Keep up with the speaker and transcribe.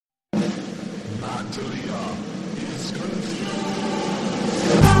Natalia is confused.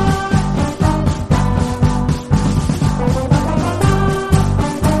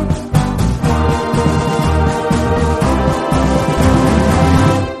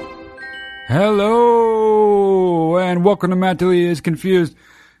 Hello, and welcome to Matt D'Elia is Confused.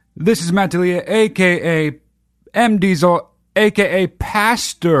 This is Matt D'Elia, a.k.a. M. Diesel, a.k.a.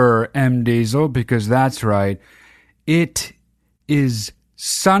 Pastor M. Diesel, because that's right, it is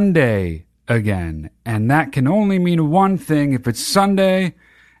Sunday again, and that can only mean one thing. If it's Sunday,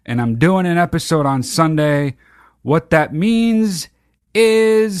 and I'm doing an episode on Sunday, what that means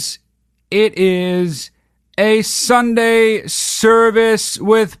is it is a Sunday service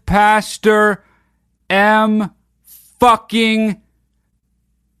with Pastor M. fucking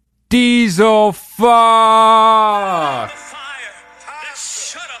Diesel. Fuck.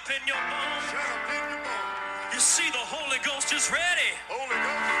 Shut up in your bones. You see, the Holy Ghost is ready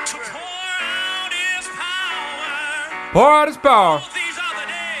to pour out His power. Pour out His power. Oh, these are the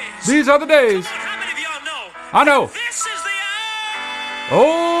days. These are the days. Come on, how many of y'all know? I know. This is the hour.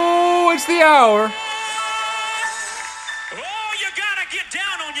 Oh, it's the hour. Oh, you gotta get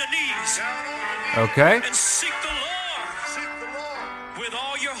down on your knees Okay. and seek the Lord with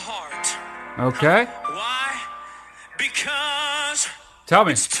all your heart. Okay. Why? Because Tell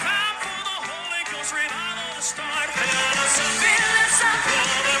me. it's time for the Holy Ghost revival to start. Fill us up,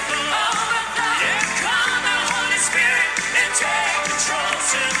 overflow. Yeah, come the Holy Spirit and take control.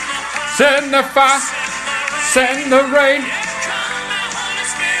 Send the fire. Send the fire. Send the rain. Yeah, come the Holy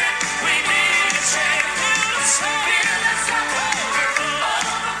Spirit. We need a change. Fill us up, overflow.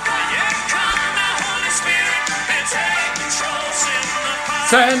 Yeah, come the Holy Spirit and take control.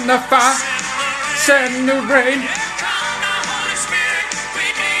 Send the fire. Send the rain. Yeah, come the Holy Spirit. We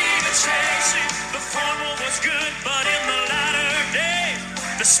need a change. The former was good, but in the latter day,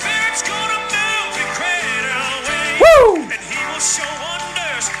 the Spirit's gonna move in greater ways. Woo! And He will show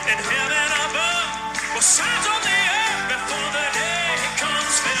wonders in heaven above. Well, signs on the earth before the day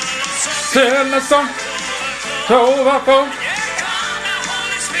comes. Send the song. Overflow. Yeah, come the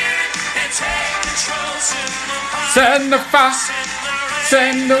Holy Spirit and take control. Send the fire.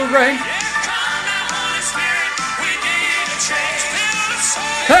 Send the rain. Yeah, come the Holy Spirit. We need a change. Fill the soul.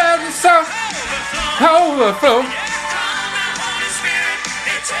 Send the song. Overflow. Yeah, come the Holy Spirit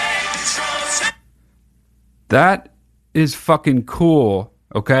and take control. That is fucking cool,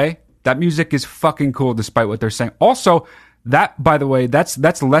 okay? That music is fucking cool despite what they're saying. Also, that, by the way, that's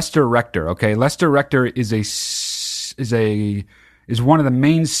Lester Rector, okay? Lester Rector is one of the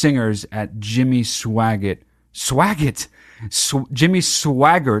main singers at Jimmy Swaggart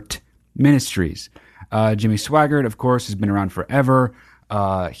Ministries. Jimmy Swaggart, of course, has been around forever.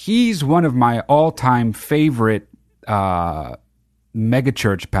 He's one of my all-time favorite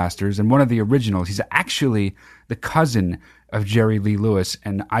megachurch pastors and one of the originals. He's actually the cousin of Jerry Lee Lewis,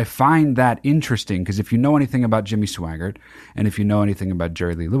 and I find that interesting because if you know anything about Jimmy Swaggart and if you know anything about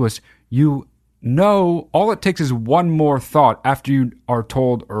Jerry Lee Lewis, you know all it takes is one more thought after you are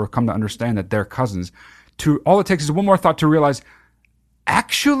told or come to understand that they're cousins. All it takes is one more thought to realize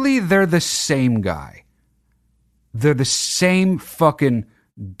actually they're the same guy. They're the same fucking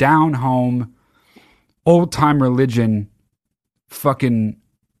down-home, old-time religion, fucking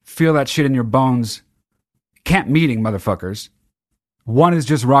feel that shit in your bones, camp meeting motherfuckers. One is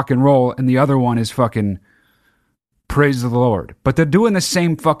just rock and roll, and the other one is fucking praise the Lord. But they're doing the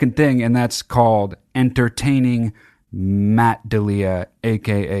same fucking thing, and that's called entertaining Matt D'Elia,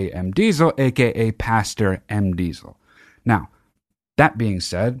 a.k.a. M. Diesel, a.k.a. Pastor M. Diesel. Now, that being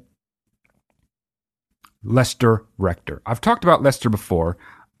said, Lester Rector. I've talked about Lester before.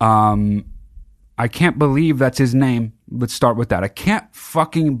 I can't believe that's his name. Let's start with that. I can't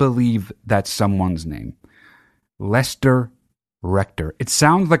fucking believe that's someone's name. Lester Rector. It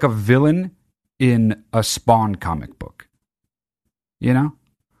sounds like a villain in a Spawn comic book. You know?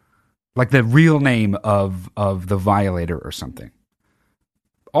 Like the real name of the Violator or something.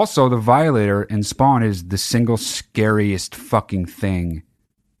 Also, the Violator in Spawn is the single scariest fucking thing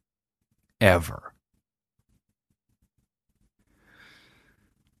ever.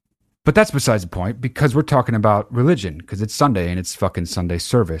 But that's besides the point, because we're talking about religion, because it's Sunday and it's fucking Sunday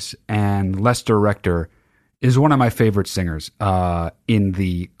service. And Lester Rector is one of my favorite singers in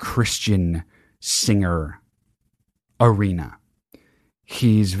the Christian singer arena.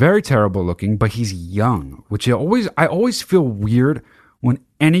 He's very terrible looking, but he's young, which I always feel weird when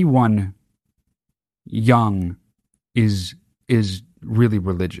anyone young is really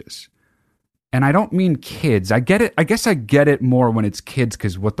religious. And I don't mean kids. I get it. I guess I get it more when it's kids,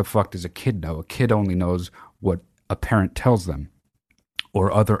 because what the fuck does a kid know? A kid only knows what a parent tells them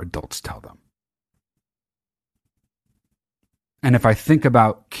or other adults tell them. And if I think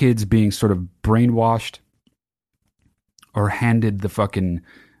about kids being sort of brainwashed or handed the fucking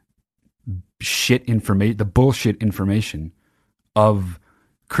shit information, the bullshit information of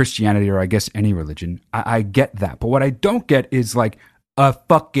Christianity, or I guess any religion, I get that. But what I don't get is like a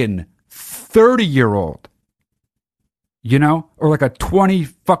fucking 30-year-old, you know, or like a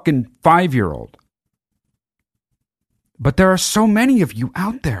 5-year-old. But there are so many of you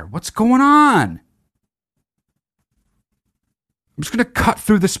out there. What's going on? I'm just going to cut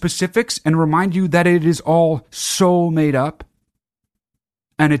through the specifics and remind you that it is all so made up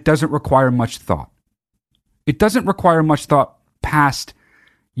and it doesn't require much thought. It doesn't require much thought past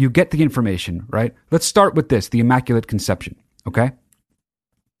you get the information, right? Let's start with this, the Immaculate Conception, okay?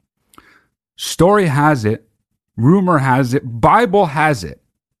 Story has it, rumor has it, Bible has it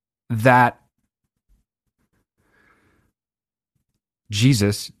that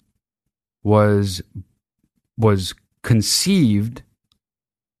Jesus was conceived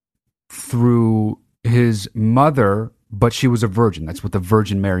through his mother, but she was a virgin. That's what the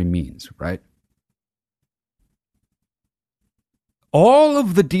Virgin Mary means, right? All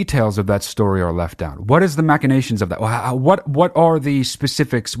of the details of that story are left out. What is the machinations of that? What are the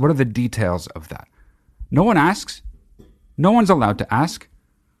specifics? What are the details of that? No one asks. No one's allowed to ask.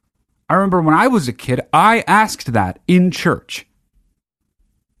 I remember when I was a kid, I asked that in church.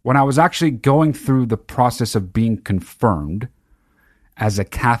 When I was actually going through the process of being confirmed as a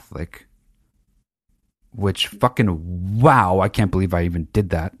Catholic, which fucking wow, I can't believe I even did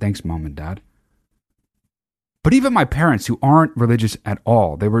that. Thanks, Mom and Dad. But even my parents, who aren't religious at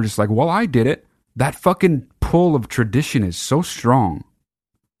all, they were just like, well, I did it. That fucking pull of tradition is so strong.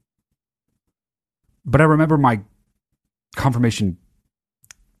 But I remember my confirmation,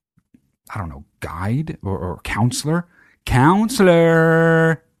 I don't know, guide or counselor.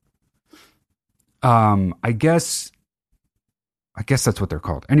 Counselor! I guess that's what they're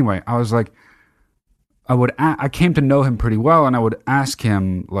called. Anyway, I was like, I came to know him pretty well, and I would ask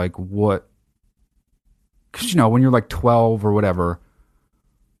him, like, what, because, you know, when you're like 12 or whatever,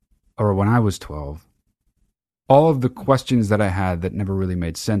 or when I was 12, all of the questions that I had that never really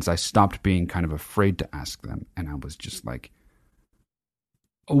made sense, I stopped being kind of afraid to ask them. And I was just like,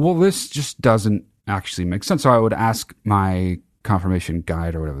 well, this just doesn't actually make sense. So I would ask my confirmation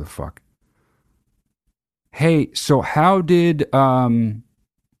guide or whatever the fuck, hey, so how did God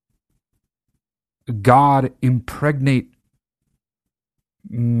impregnate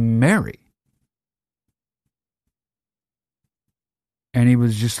Mary? And he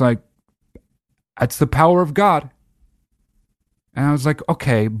was just like, that's the power of God. And I was like,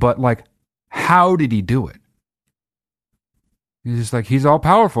 okay, but like, how did he do it? He's just like, he's all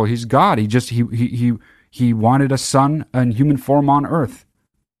powerful. He's God. He wanted a son in human form on earth.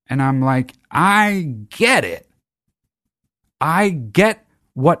 And I'm like, I get it. I get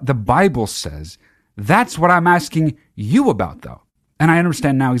what the Bible says. That's what I'm asking you about, though. And I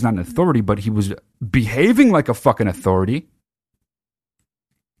understand now he's not an authority, but he was behaving like a fucking authority.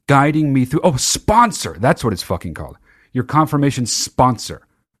 Guiding me through, sponsor. That's what it's fucking called. Your confirmation sponsor.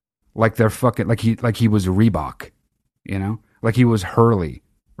 Like they're fucking, like he was Reebok, you know? Like he was Hurley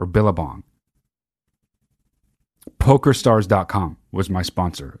or Billabong. PokerStars.com was my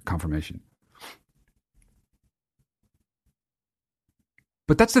sponsor confirmation.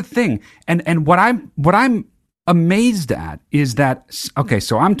 But that's the thing. And what I'm amazed at is that, okay,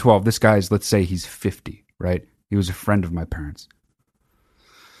 so I'm 12. This guy's, let's say he's 50, right? He was a friend of my parents.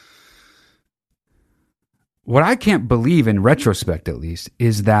 What I can't believe, in retrospect at least,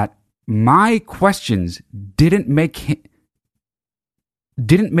 is that my questions didn't make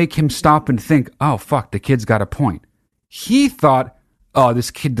him stop and think, oh, fuck, the kid's got a point. He thought, oh, this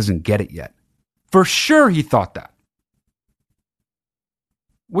kid doesn't get it yet. For sure he thought that.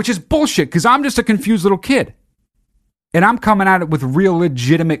 Which is bullshit, because I'm just a confused little kid. And I'm coming at it with real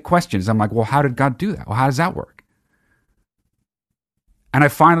legitimate questions. I'm like, well, how did God do that? Well, how does that work? And I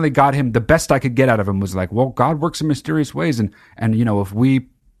finally got him, the best I could get out of him was like, well, God works in mysterious ways. And you know, if we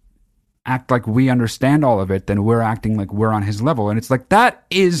act like we understand all of it, then we're acting like we're on his level. And it's like, that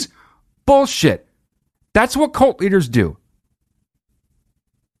is bullshit. That's what cult leaders do.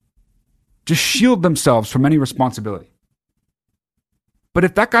 Just shield themselves from any responsibility. But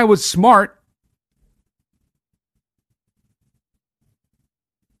if that guy was smart,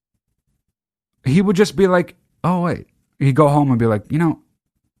 he would just be like, oh, wait. He'd go home and be like, you know,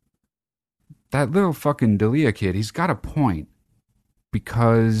 that little fucking Dalia kid, he's got a point,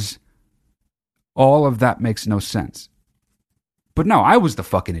 because all of that makes no sense. But no, I was the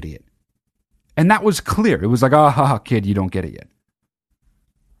fucking idiot. And that was clear. It was like, kid, you don't get it yet.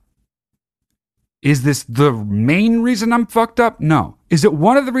 Is this the main reason I'm fucked up? No. Is it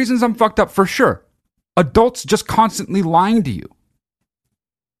one of the reasons I'm fucked up? For sure. Adults just constantly lying to you.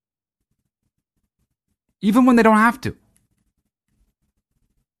 Even when they don't have to.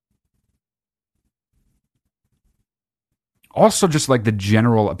 Also, just like the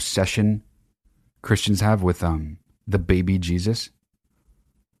general obsession Christians have with the baby Jesus.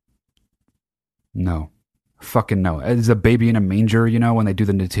 No. Fucking no. Is a baby in a manger, you know, when they do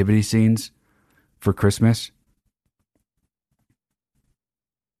the nativity scenes for Christmas?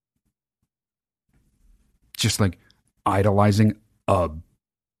 Just like idolizing a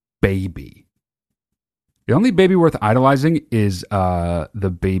baby. The only baby worth idolizing is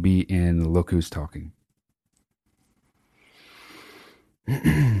the baby in Look Who's Talking.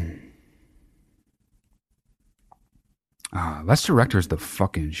 Lester Rector is the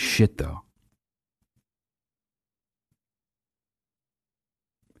fucking shit, though.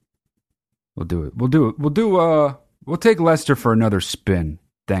 We'll do it. We'll take Lester for another spin.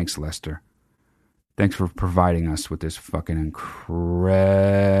 Thanks, Lester. Thanks for providing us with this fucking incredible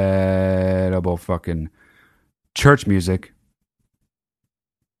fucking church music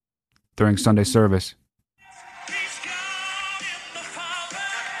during Sunday service. He's God in the Father.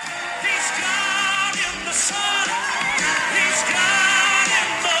 He's God in the Son. He's God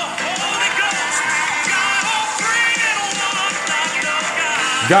in the Holy Ghost. God all three in one. I know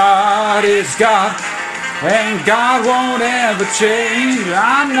God. God is God, and God won't ever change.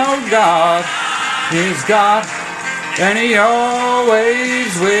 I know God is God, and He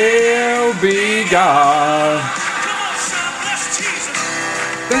always will be God. Come on, son, bless Jesus.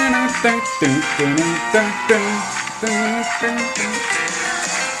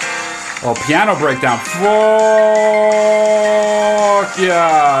 Oh, piano breakdown. Fuck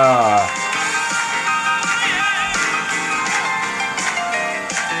yeah.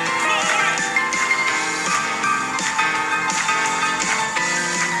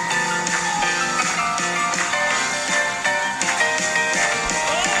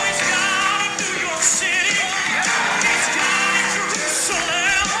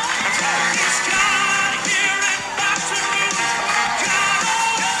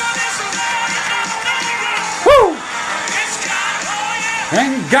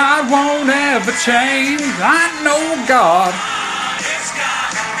 And God won't ever change. I know God.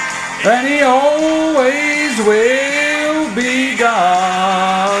 And He always will be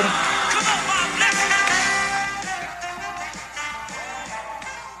God.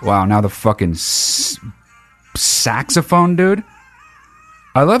 Wow, now the fucking saxophone dude.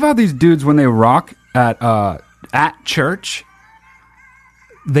 I love how these dudes, when they rock at church,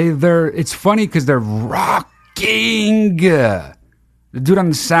 they're it's funny because they're rocking. The dude on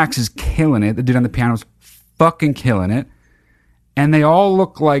the sax is killing it. The dude on the piano is fucking killing it. And they all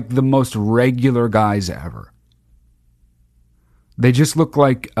look like the most regular guys ever. They just look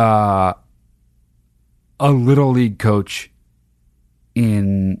like a little league coach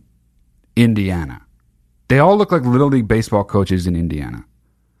in Indiana. They all look like little league baseball coaches in Indiana.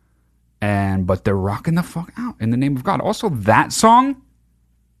 But they're rocking the fuck out in the name of God. Also, that song,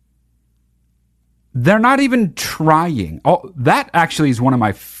 they're not even trying. Oh, that actually is one of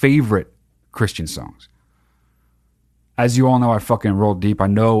my favorite Christian songs. As you all know, I fucking roll deep. I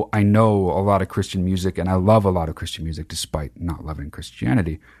know a lot of Christian music, and I love a lot of Christian music despite not loving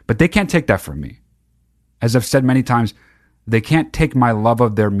Christianity. But they can't take that from me. As I've said many times, they can't take my love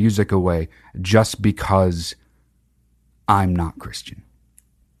of their music away just because I'm not Christian.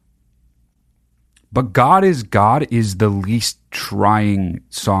 But God is the least trying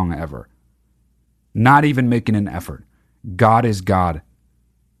song ever. Not even making an effort. God is God.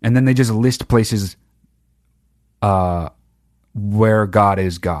 And then they just list places where God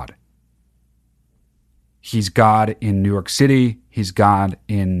is God. He's God in New York City. He's God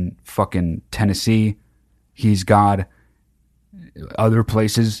in fucking Tennessee. He's God other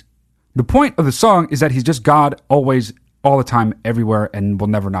places. The point of the song is that He's just God always, all the time, everywhere, and will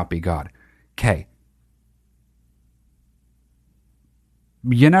never not be God. Okay.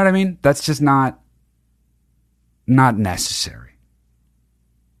 You know what I mean? That's just not necessary.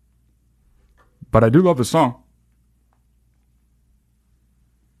 But I do love the song.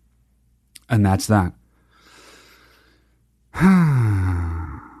 And that's that.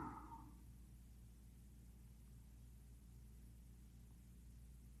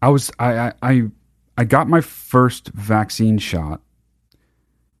 I got my first vaccine shot,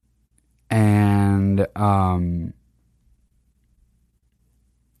 and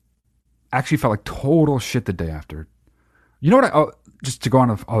actually felt like total shit the day after. You know what? Just to go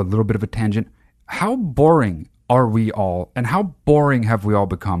on a little bit of a tangent, how boring are we all, and how boring have we all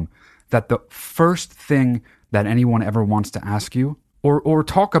become that the first thing that anyone ever wants to ask you or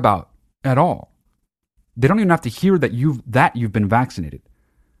talk about at all, they don't even have to hear that you've been vaccinated.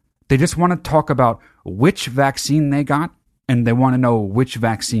 They just want to talk about which vaccine they got, and they want to know which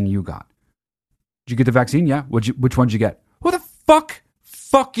vaccine you got. Did you get the vaccine? Yeah. Which one did you get? Who the fuck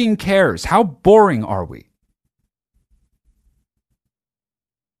fucking cares? How boring are we?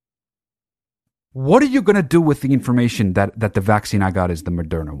 What are you going to do with the information that the vaccine I got is the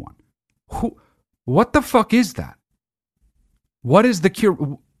Moderna one? What the fuck is that? What is the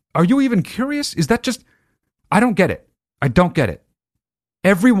cure? Are you even curious? Is that just... I don't get it. I don't get it.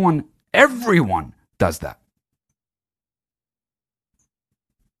 Everyone does that.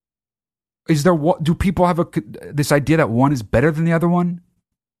 Is there what? Do people have this idea that one is better than the other one?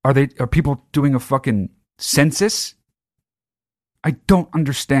 Are people doing a fucking census? I don't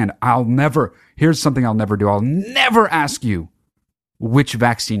understand. Here's something I'll never do. I'll never ask you which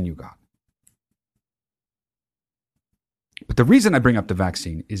vaccine you got. But the reason I bring up the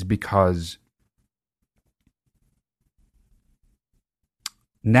vaccine is because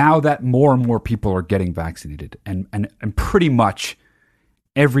now that more and more people are getting vaccinated, and pretty much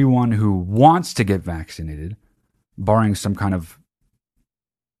everyone who wants to get vaccinated, barring some kind of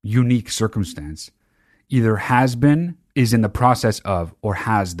unique circumstance, either has been, is in the process of, or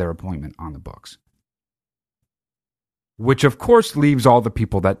has their appointment on the books. Which, of course, leaves all the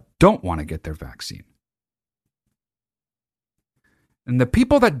people that don't want to get their vaccine. And the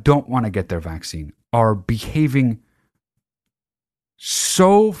people that don't want to get their vaccine are behaving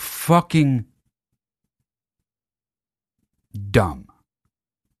so fucking dumb.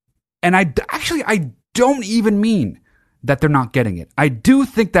 And I don't even mean that they're not getting it. I do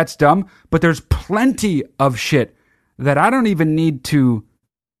think that's dumb, but there's plenty of shit that I don't even need to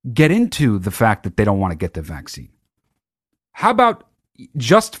get into the fact that they don't want to get the vaccine. How about,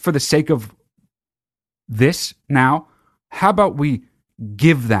 just for the sake of this now, how about we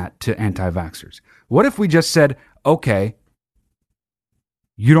give that to anti-vaxxers? What if we just said, okay,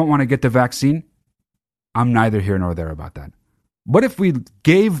 you don't want to get the vaccine? I'm neither here nor there about that. What if we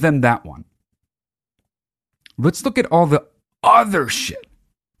gave them that one? Let's look at all the other shit.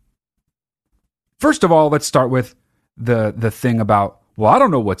 First of all, let's start with the thing about, well, I don't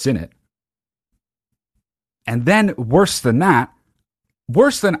know what's in it. And then worse than I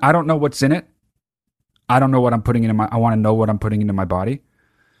don't know what's in it, I don't know what I'm putting I want to know what I'm putting into my body.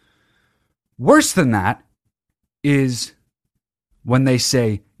 Worse than that is when they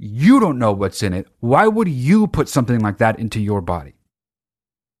say, you don't know what's in it, why would you put something like that into your body?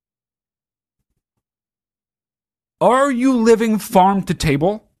 Are you living farm to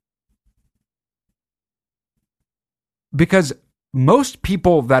table? Because most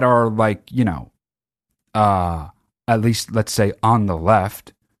people that are like, at least let's say on the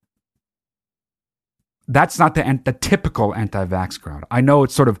left, that's not the typical anti-vax crowd. I know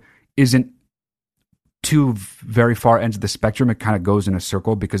it sort of isn't two very far ends of the spectrum. It kind of goes in a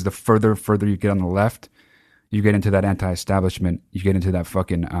circle because the further you get on the left, you get into that anti-establishment, you get into that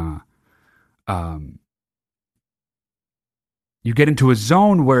fucking, you get into a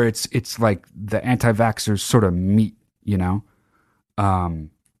zone where it's like the anti-vaxxers sort of meet, because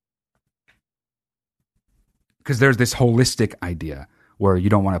there's this holistic idea where you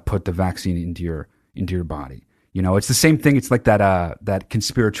don't want to put the vaccine into your body. It's the same thing. It's like that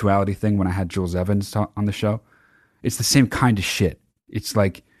conspirituality thing when I had Jules Evans on the show. It's the same kind of shit. It's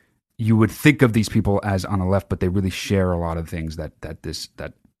like you would think of these people as on the left, but they really share a lot of things that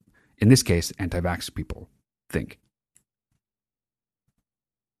in this case, anti-vax people think.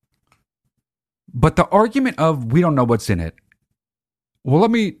 But the argument of we don't know what's in it. Well, let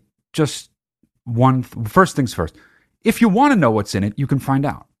me just first things first. If you want to know what's in it, you can find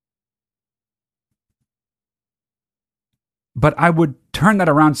out. But I would turn that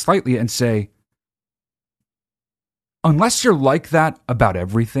around slightly and say, unless you're like that about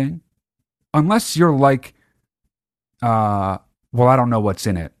everything, unless you're like, well, I don't know what's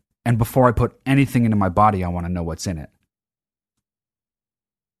in it, and before I put anything into my body, I want to know what's in it,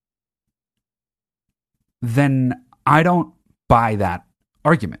 then I don't buy that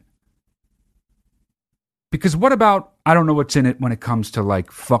argument. Because what about, I don't know what's in it when it comes to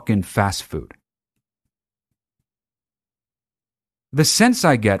like fucking fast food? The sense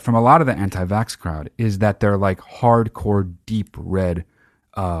I get from a lot of the anti-vax crowd is that they're like hardcore, deep red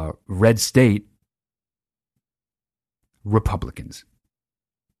state Republicans.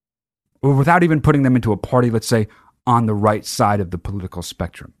 Or without even putting them into a party, let's say, on the right side of the political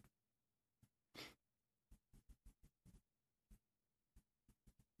spectrum.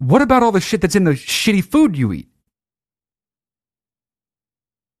 What about all the shit that's in the shitty food you eat?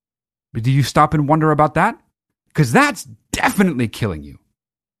 But do you stop and wonder about that? Because that's definitely killing you.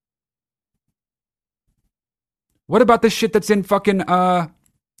 What about the shit that's in fucking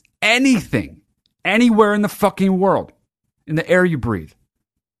anything, anywhere in the fucking world, in the air you breathe?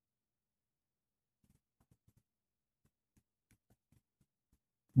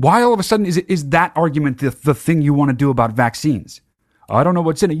 Why all of a sudden is that argument the thing you want to do about vaccines? I don't know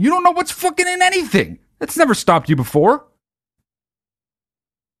what's in it. You don't know what's fucking in anything. That's never stopped you before.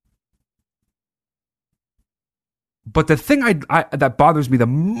 But the thing that bothers me the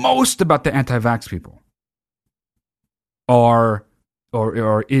most about the anti-vax people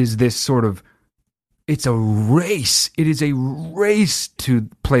is this sort of, it's a race. It is a race to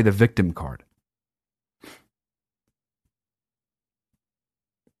play the victim card.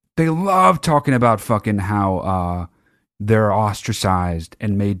 They love talking about fucking how they're ostracized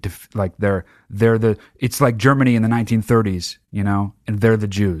and made to like they're the, it's like Germany in the 1930s, you know, and they're the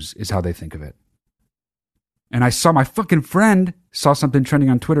Jews is how they think of it. And I saw my fucking friend saw something trending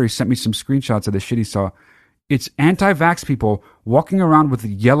on Twitter. He sent me some screenshots of the shit he saw. It's anti-vax people walking around with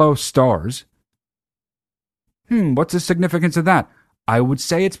yellow stars. What's the significance of that? I would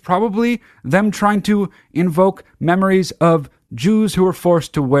say it's probably them trying to invoke memories of Jews who were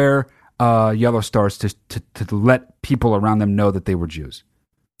forced to wear yellow stars to let people around them know that they were Jews.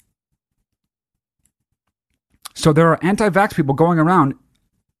 So there are anti-vax people going around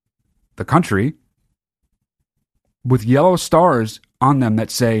the country with yellow stars on them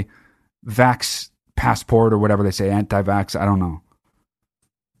that say vax passport or whatever they say, anti-vax, I don't know.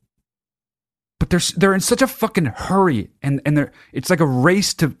 But they're in such a fucking hurry, and it's like a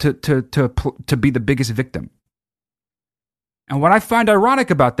race to be the biggest victim. And what I find ironic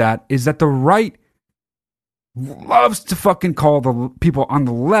about that is that the right loves to fucking call the people on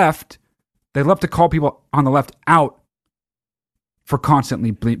the left, they love to call people on the left out for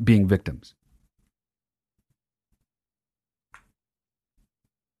constantly being victims.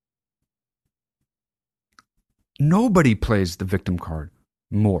 Nobody plays the victim card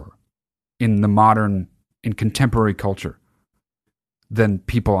more in contemporary culture than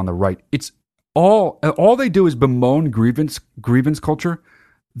people on the right. It's all they do is bemoan grievance culture.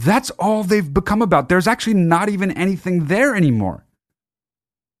 That's all they've become about. There's actually not even anything there anymore.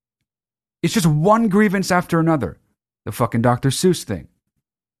 It's just one grievance after another. The fucking Dr. Seuss thing.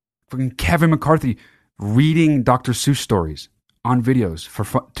 Fucking Kevin McCarthy reading Dr. Seuss stories on videos for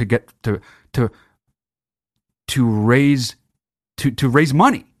fun, to get to raise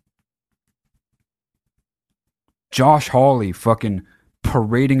money. Josh Hawley fucking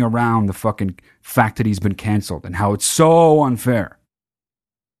parading around the fucking fact that he's been canceled and how it's so unfair.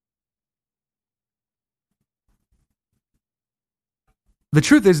 The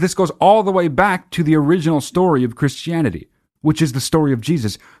truth is, this goes all the way back to the original story of Christianity, which is the story of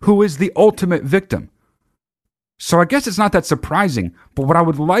Jesus, who is the ultimate victim. So I guess it's not that surprising, but what I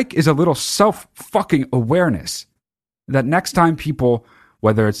would like is a little self-fucking awareness that next time people,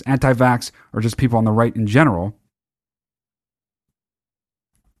 whether it's anti-vax or just people on the right in general,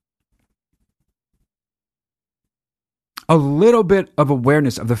 a little bit of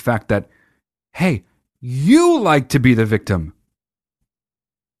awareness of the fact that, hey, you like to be the victim.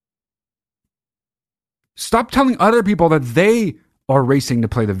 Stop telling other people that they are racing to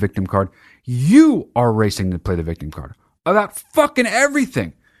play the victim card. You are racing to play the victim card about fucking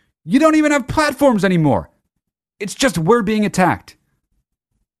everything. You don't even have platforms anymore. It's just we're being attacked.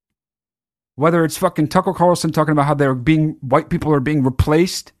 Whether it's fucking Tucker Carlson talking about how white people are being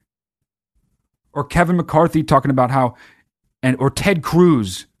replaced, or Kevin McCarthy talking about how, or Ted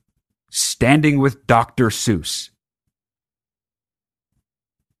Cruz standing with Dr. Seuss.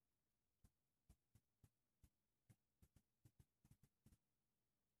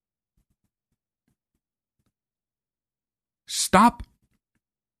 Stop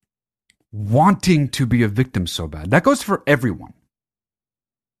wanting to be a victim so bad. That goes for everyone.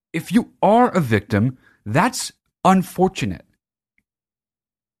 If you are a victim, that's unfortunate.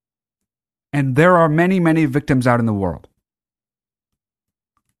 And there are many, many victims out in the world.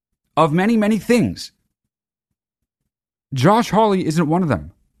 Of many, many things. Josh Hawley isn't one of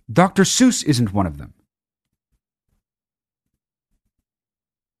them. Dr. Seuss isn't one of them.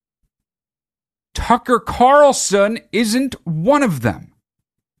 Tucker Carlson isn't one of them.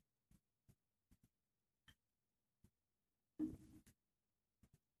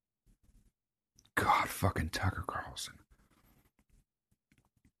 God, fucking Tucker Carlson.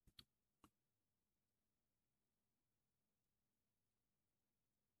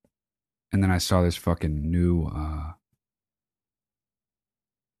 And then I saw this fucking new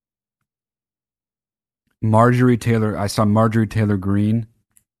Marjorie Taylor Greene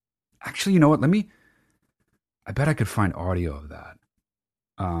Actually, you know what? I bet I could find audio of that.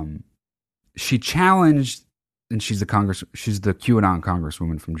 She challenged, and she's the QAnon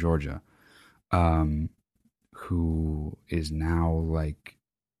congresswoman from Georgia, who is now like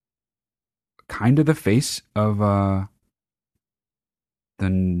kind of the face of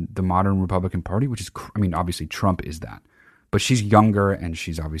the modern Republican Party, which is, I mean, obviously Trump is that, but she's younger and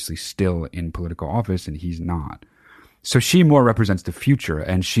she's obviously still in political office and he's not. So she more represents the future,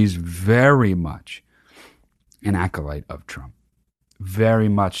 and she's very much an acolyte of Trump. Very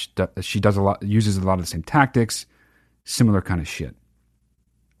much, she uses a lot of the same tactics, similar kind of shit.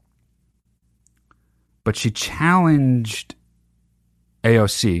 But she challenged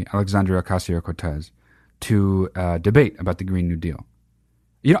AOC, Alexandria Ocasio-Cortez, to debate about the Green New Deal.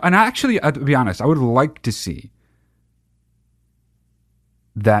 You know, and actually, to be honest, I would like to see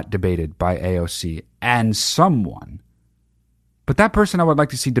that debated by AOC and someone. But that person I would like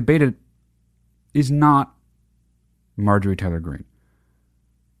to see debated is not Marjorie Taylor Greene.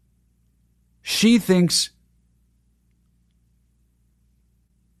 She thinks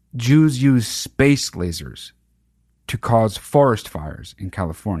Jews use space lasers to cause forest fires in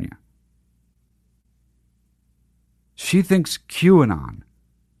California. She thinks QAnon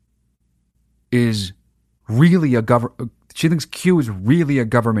is really she thinks Q is really a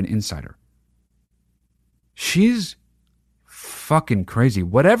government insider. She's fucking crazy.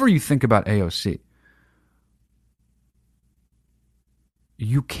 Whatever you think about AOC,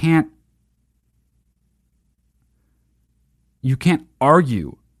 you can't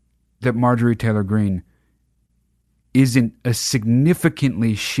argue that Marjorie Taylor Greene isn't a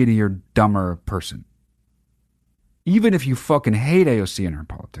significantly shittier, dumber person. Even if you fucking hate AOC and her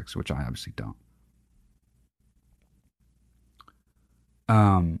politics, which I obviously don't.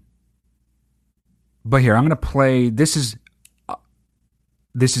 But here, I'm going to play, this is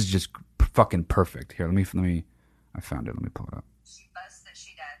just fucking perfect. Here, let me, I found it, let me pull it up. She boasts that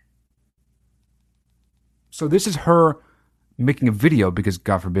she did. So this is her making a video, because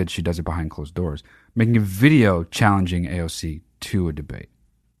God forbid she does it behind closed doors, making a video challenging AOC to a debate.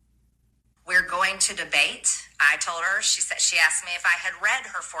 We're going to debate. I told her, she asked me if I had read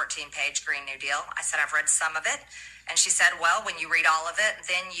her 14-page Green New Deal. I said, I've read some of it. And she said, well, when you read all of it,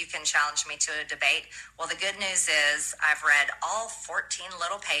 then you can challenge me to a debate. Well, the good news is I've read all 14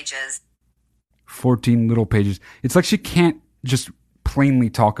 little pages. 14 little pages. It's like she can't just plainly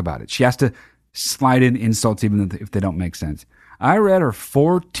talk about it. She has to slide in insults even if they don't make sense. I read her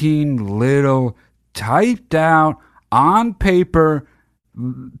 14 little typed out on paper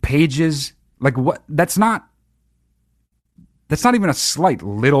pages. Like what? That's not even a slight,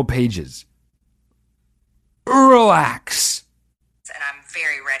 little pages. Relax. And I'm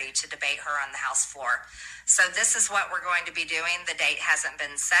very ready to debate her on the House floor. So this is what we're going to be doing. The date hasn't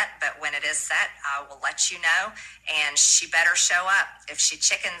been set, but when it is set, I will let you know. And she better show up. If she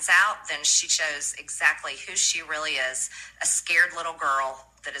chickens out, then she shows exactly who she really is. A scared little girl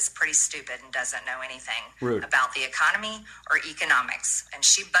that is pretty stupid and doesn't know anything about the economy or economics. And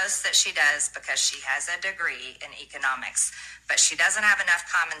she boasts that she does because she has a degree in economics. But she doesn't have enough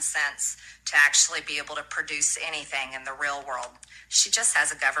common sense to actually be able to produce anything in the real world. She just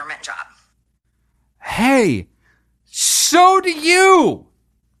has a government job. Hey, so do you.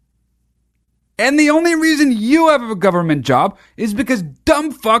 And the only reason you have a government job is because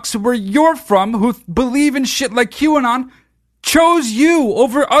dumb fucks where you're from who believe in shit like QAnon chose you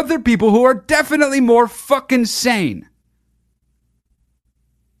over other people who are definitely more fucking sane.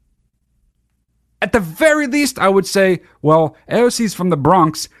 At the very least, I would say, well, AOC's from the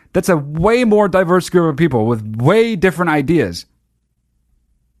Bronx. That's a way more diverse group of people with way different ideas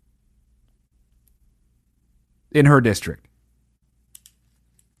in her district.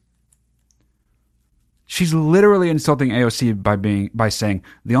 She's literally insulting AOC by saying,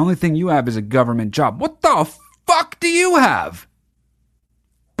 the only thing you have is a government job. What the fuck do you have?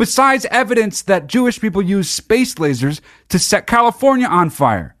 Besides evidence that Jewish people use space lasers to set California on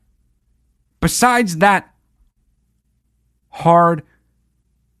fire. Besides that hard,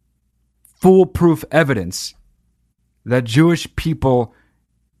 foolproof evidence that Jewish people,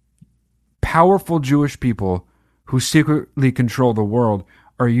 powerful Jewish people who secretly control the world,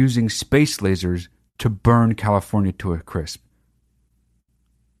 are using space lasers to burn California to a crisp.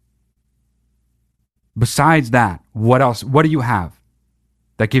 Besides that, what else? What do you have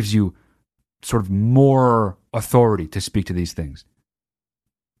that gives you sort of more authority to speak to these things?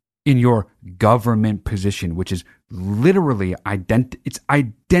 In your government position, which is literally it's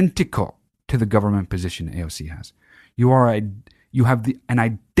identical to the government position AOC has. You have an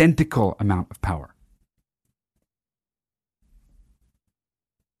identical amount of power.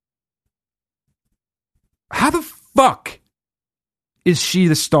 How the fuck is she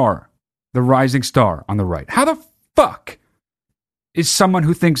the star, the rising star on the right? How the fuck is someone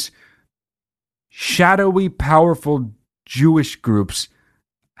who thinks shadowy, powerful Jewish groups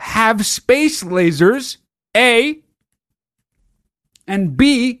have space lasers, A, and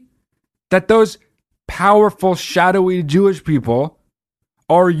B, that those powerful, shadowy Jewish people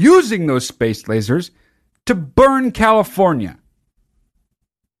are using those space lasers to burn California?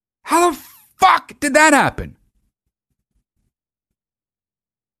 How the fuck did that happen?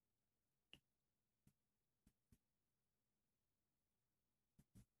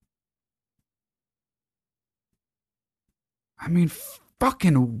 I mean,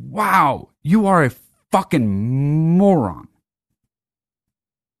 fucking wow. You are a fucking moron.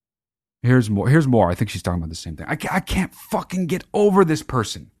 Here's more. I think she's talking about the same thing. I can't fucking get over this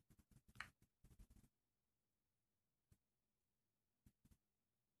person.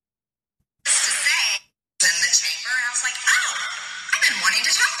 To say in the chamber, and I was like, oh, I've been wanting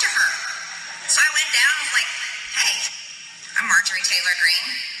to talk to her. So I went down and was like, hey, I'm Marjorie Taylor Greene.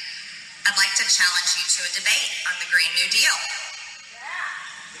 I'd like to challenge you to a debate on the Green New Deal.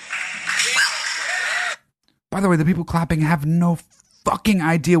 Well, By the way, the people clapping have no fucking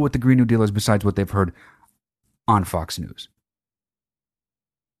idea what the Green New Deal is besides what they've heard on Fox News.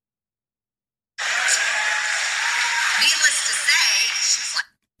 needless to say, she's like,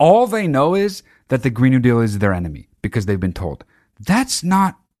 All they know is that the Green New Deal is their enemy because they've been told. That's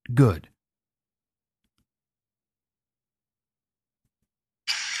not good.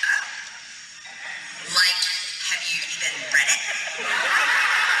 like, have you even read it?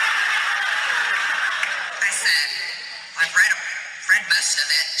 I said, I've read most of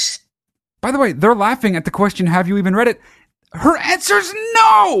it. By the way, they're laughing at the question, have you even read it? Her answer's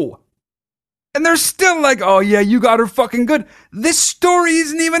no! And they're still like, oh yeah, you got her fucking good. This story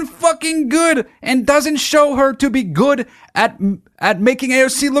isn't even fucking good and doesn't show her to be good at making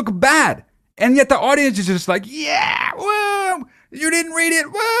AOC look bad. And yet the audience is just like, yeah, woo, you didn't read it,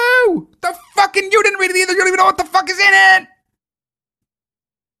 woo! The fucking, you didn't read it either, you don't even know what the fuck is in it!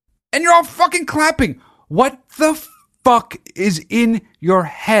 And you're all fucking clapping. What the fuck is in your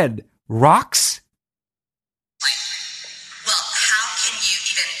head, Rocks? Like, well, how can you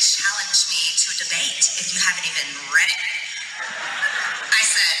even challenge me to a debate if you haven't even read it? I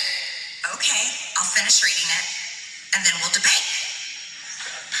said, okay, I'll finish reading it, and then we'll debate.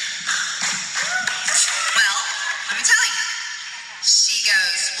 Well, let me tell you. She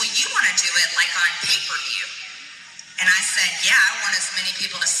goes, well, you want to do it like on pay-per-view. And I said, yeah, I want as many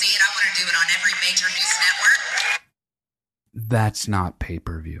people to see it. I want to do it on every major news network. That's not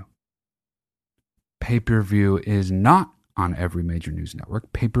pay-per-view. Pay-per-view is not on every major news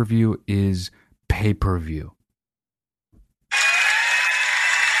network. Pay-per-view is pay-per-view.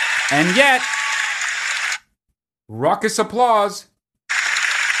 And yet, raucous applause.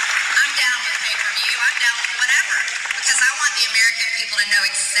 I'm down with pay-per-view. I'm down with whatever. Because I want the American people to know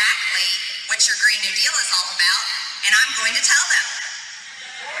exactly what your Green New Deal is all about. And I'm going to tell them.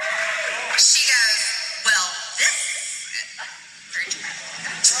 She goes, well, this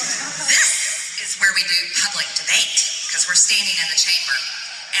is where we do public debate. Because we're standing in the chamber.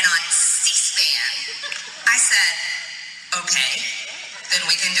 And on C-SPAN, I said, okay, then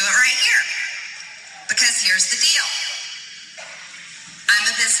we can do it right here. Because here's the deal. I'm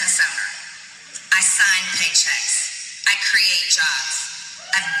a business owner. I sign paychecks. I create jobs.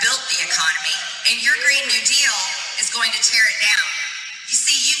 I've built the economy, and your Green New Deal is going to tear it down. You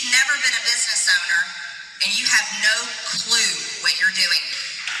see, you've never been a business owner, and you have no clue what you're doing.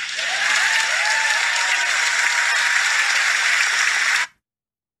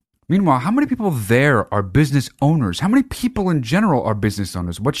 Meanwhile, how many people there are business owners? How many people in general are business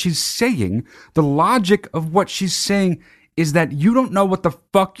owners? What she's saying, the logic of what she's saying is that you don't know what the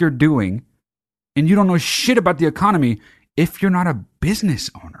fuck you're doing and you don't know shit about the economy if you're not a business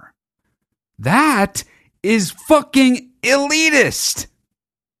owner. That is fucking elitist.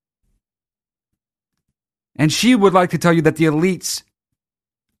 And she would like to tell you that the elites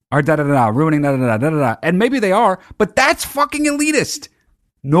are ruining da-da-da. And maybe they are, but that's fucking elitist.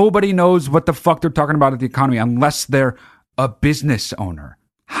 Nobody knows what the fuck they're talking about at the economy unless they're a business owner.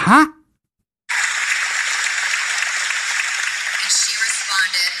 Huh? And she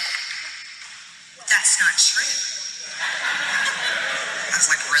responded, that's not true. I was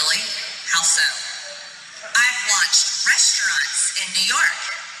like, really? How so? I've launched restaurants in New York.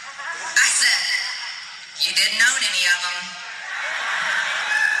 I said, you didn't own any of them.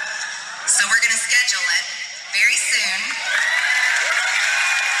 So we're going to schedule it very soon.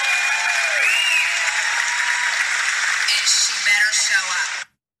 And she better show up.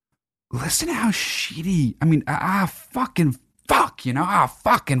 listen to how shitty. I mean, fucking fuck,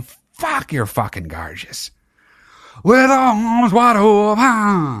 fucking fuck, you're fucking gorgeous. With arms wide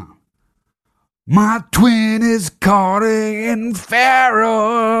open, my twin is caught in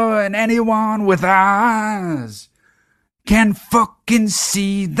Pharaoh, and anyone with eyes can fucking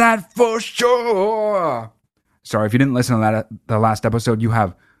see that for sure. Sorry, if you didn't listen to the last episode, you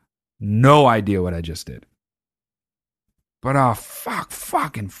have no idea what I just did. But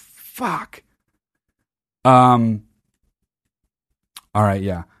fucking fuck. All right,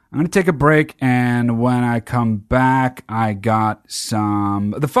 yeah. I'm going to take a break, and when I come back, I got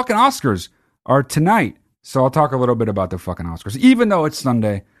the fucking Oscars are tonight. So I'll talk a little bit about the fucking Oscars. Even though it's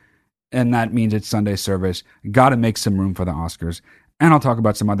Sunday, and that means it's Sunday service, got to make some room for the Oscars. And I'll talk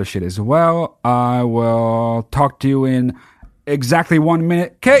about some other shit as well. I will talk to you in exactly 1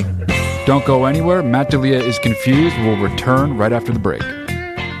 minute. Okay, don't go anywhere. Matt D'Elia is confused. We'll return right after the break.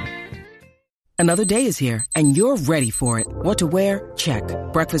 Another day is here, and you're ready for it. What to wear? Check.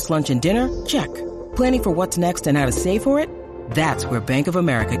 Breakfast, lunch, and dinner? Check. Planning for what's next and how to save for it? That's where Bank of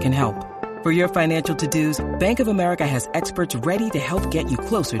America can help. For your financial to-dos, Bank of America has experts ready to help get you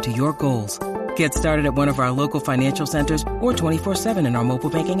closer to your goals. Get started at one of our local financial centers or 24/7 in our mobile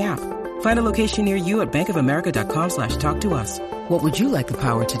banking app. Find a location near you at bankofamerica.com/talktous. What would you like the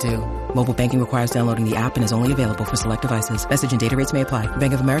power to do? Mobile banking requires downloading the app and is only available for select devices. Message and data rates may apply.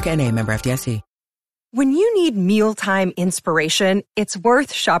 Bank of America NA, member FDIC. When you need mealtime inspiration, it's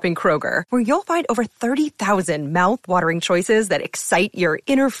worth shopping Kroger, where you'll find over 30,000 mouth-watering choices that excite your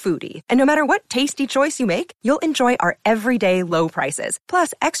inner foodie. And no matter what tasty choice you make, you'll enjoy our everyday low prices,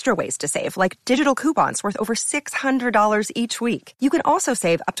 plus extra ways to save, like digital coupons worth over $600 each week. You can also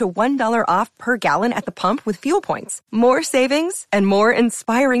save up to $1 off per gallon at the pump with fuel points. More savings and more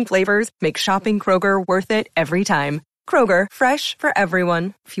inspiring flavors make shopping Kroger worth it every time. Kroger, fresh for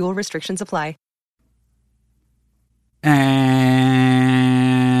everyone. Fuel restrictions apply. And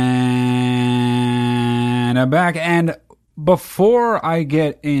I'm back. And before I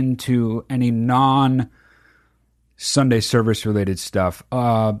get into any non-Sunday service related stuff,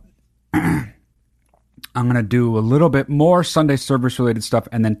 I'm going to do a little bit more Sunday service related stuff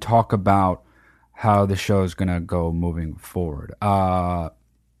and then talk about how the show is going to go moving forward.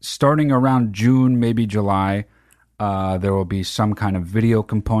 Starting around June, maybe July, there will be some kind of video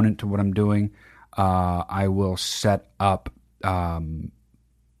component to what I'm doing. I will set up, I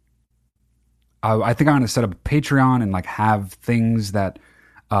think I'm going to set up a Patreon and like have things that,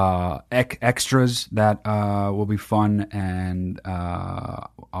 extras that, will be fun, and,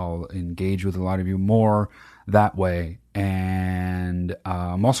 I'll engage with a lot of you more that way. And,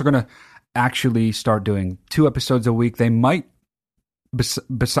 I'm also going to actually start doing 2 episodes a week. They might,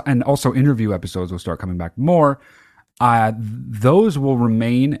 and also interview episodes will start coming back more. Those will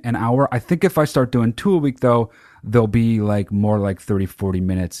remain an hour. I think if I start doing 2 a week, though, they'll be like more like 30, 40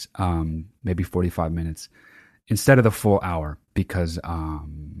 minutes, maybe 45 minutes instead of the full hour, because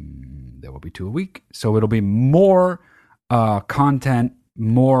there will be 2 a week. So it'll be more content,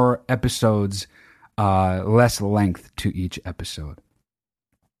 more episodes, less length to each episode.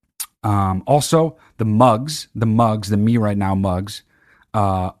 Also, the Me Right Now mugs,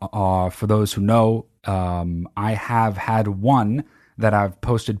 for those who know, I have had one that I've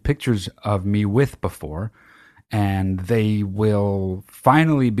posted pictures of me with before, and they will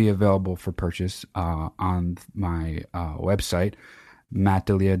finally be available for purchase on my website,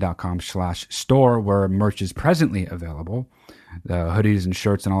 mattdelia.com/store, where merch is presently available. The hoodies and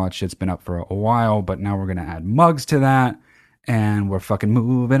shirts and all that shit's been up for a while, but now we're going to add mugs to that, and we're fucking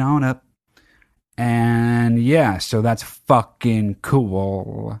moving on up. And yeah, so that's fucking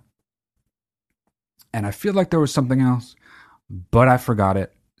cool. And I feel like there was something else, but I forgot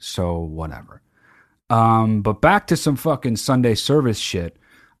it, so whatever. But back to some fucking Sunday service shit.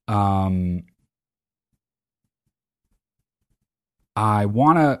 I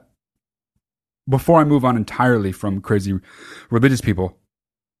want to, before I move on entirely from crazy religious people,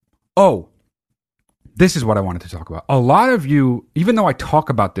 this is what I wanted to talk about. A lot of you, even though I talk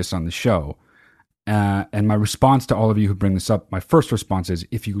about this on the show, and my response to all of you who bring this up, my first response is,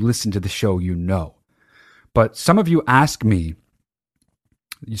 if you listen to the show, you know. But some of you ask me,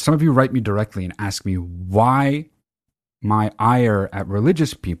 some of you write me directly and ask me why my ire at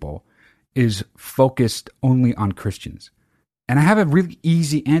religious people is focused only on Christians. And I have a really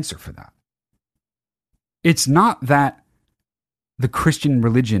easy answer for that. It's not that the Christian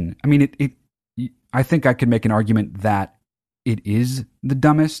religion, I mean, I think I could make an argument that it is the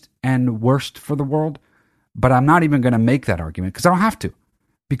dumbest and worst for the world, but I'm not even going to make that argument because I don't have to.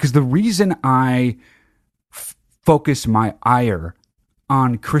 Because the reason I focus my ire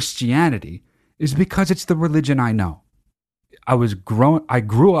on Christianity is because it's the religion I know. I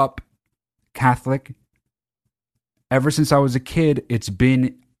grew up Catholic. Ever since I was a kid, it's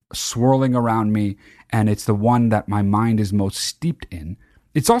been swirling around me, and it's the one that my mind is most steeped in.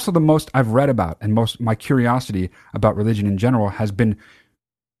 It's also the most I've read about, and most my curiosity about religion in general has been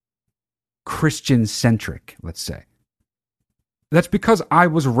Christian-centric, let's say. That's because I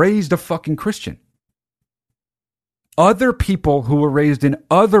was raised a fucking Christian. Other people who were raised in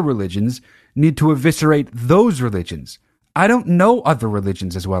other religions need to eviscerate those religions. I don't know other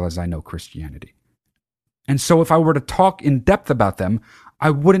religions as well as I know Christianity. And so if I were to talk in depth about them,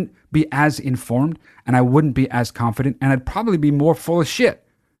 I wouldn't be as informed and I wouldn't be as confident, and I'd probably be more full of shit.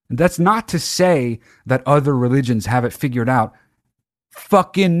 And that's not to say that other religions have it figured out.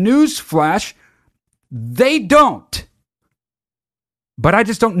 Fucking newsflash, they don't. But I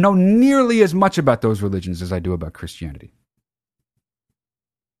just don't know nearly as much about those religions as I do about Christianity.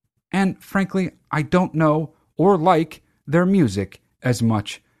 And frankly, I don't know or like their music as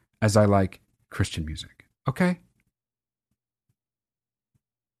much as I like Christian music. Okay?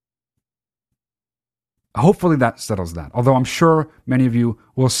 Hopefully that settles that. Although I'm sure many of you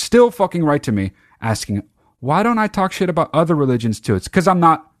will still fucking write to me asking, why don't I talk shit about other religions too? It's because I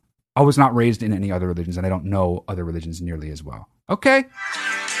was not raised in any other religions, and I don't know other religions nearly as well. Okay?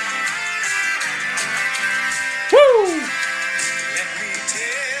 Woo! Let me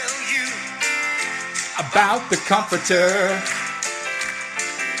tell you About the Comforter.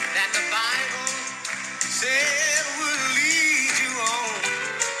 that the Bible said would lead you on.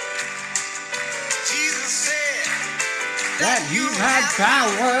 Jesus said That you had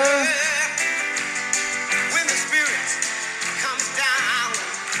power. when the Spirit comes down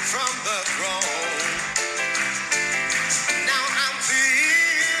from the throne. Now I'm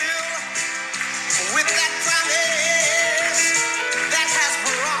filled with that promise that has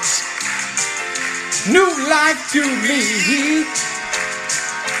brought New life to me.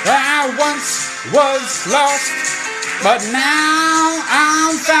 I once was lost, but now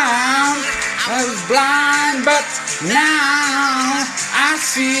I'm found. I was blind, but now I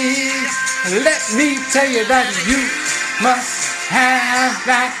see. Let me tell you that you must have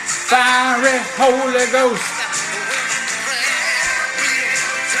that fiery Holy Ghost.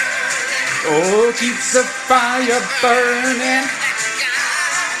 Oh, keeps the fire burning.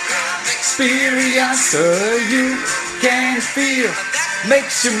 Experience you can feel,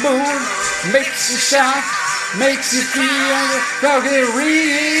 makes you move, makes you shout, makes you feel totally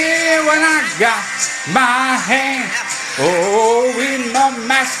real. When I got my hand, in my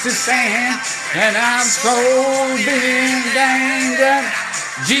master's hand, and I'm so being danged.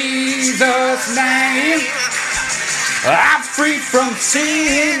 Jesus' name, I'm free from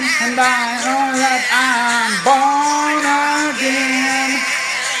sin, and I know that I'm born again.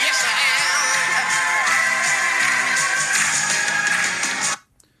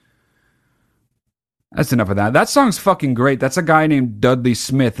 That's enough of that. That song's fucking great. That's a guy named Dudley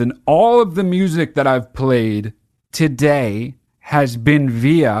Smith, and all of the music that I've played today has been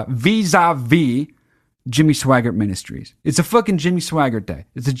vis-a-vis Jimmy Swaggart Ministries. It's a fucking Jimmy Swaggart day.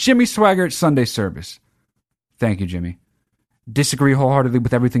 It's a Jimmy Swaggart Sunday service. Thank you, Jimmy. Disagree wholeheartedly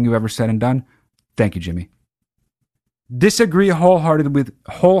with everything you've ever said and done? Thank you, Jimmy. Disagree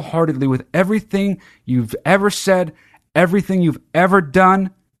wholeheartedly with everything you've ever said, everything you've ever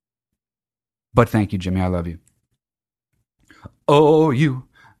done? But thank you, Jimmy. I love you. Oh, you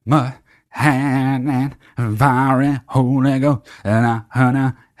must have that fiery Holy Ghost, and I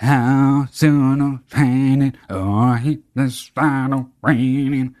don't how soon I'm painted. Oh, heat this final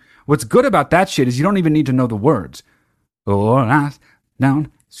raining. What's good about that shit is you don't even need to know the words. Oh, I don't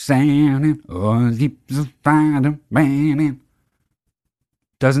sound it. Oh, keep the fire raining.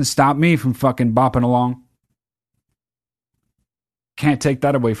 Doesn't stop me from fucking bopping along. Can't take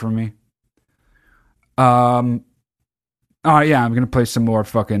that away from me. Oh yeah, I'm gonna play some more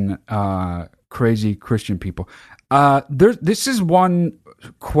fucking crazy Christian people. This is one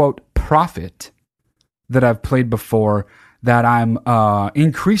quote prophet that I've played before that I'm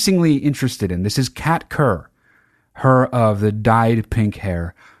increasingly interested in. This is Kat Kerr, her of the dyed pink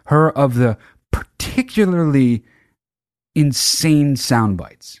hair, her of the particularly insane sound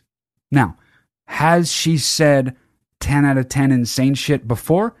bites. Now, has she said 10 out of 10 insane shit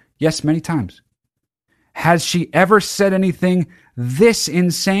before? Yes, many times. Has she ever said anything this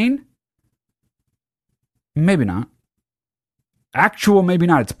insane? Maybe not. Actual, maybe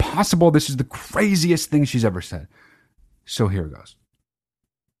not. It's possible this is the craziest thing she's ever said. So here it goes.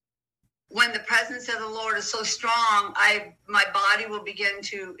 When the presence of the Lord is so strong, my body will begin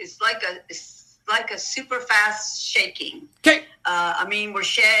to, it's like like a super fast shaking. Okay. I mean, we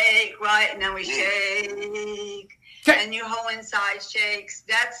shake, right? And then we shake. Okay. And your whole inside shakes.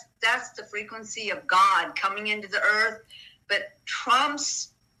 That's the frequency of God coming into the earth. But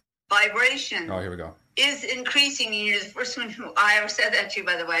Trump's vibration Oh, here we go. is increasing. You're the first one who I ever said that to,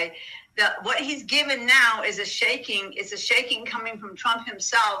 by the way. What he's given now is a shaking. It's a shaking coming from Trump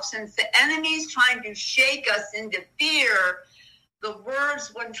himself. Since the enemy's trying to shake us into fear, the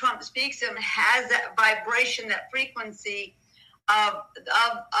words when Trump speaks them has that vibration, that frequency of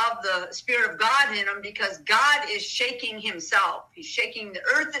the Spirit of God in them, because God is shaking himself. He's shaking the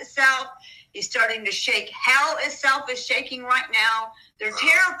earth itself. He's starting to shake. Hell itself is shaking right now. They're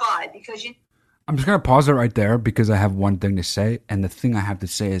terrified because I'm just going to pause it right there because I have one thing to say. And the thing I have to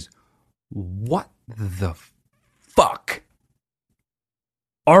say is, what the fuck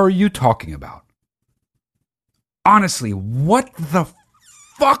are you talking about? Honestly, what the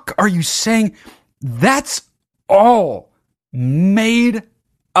fuck are you saying? That's all made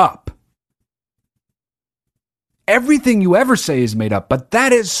up. Everything you ever say is made up, but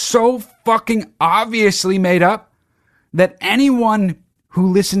that is so fucking obviously made up that anyone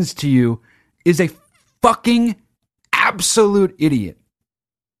who listens to you is a fucking absolute idiot.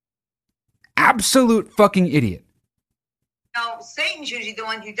 Absolute fucking idiot. Satan's usually the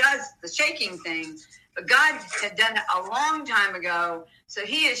one who does the shaking thing, but God had done it a long time ago. So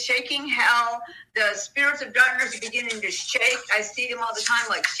he is shaking hell. The spirits of darkness are beginning to shake. I see them all the time,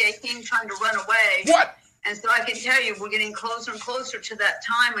 like shaking, trying to run away. What? And so I can tell you, we're getting closer and closer to that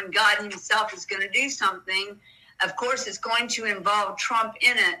time when God himself is going to do something. Of course, it's going to involve Trump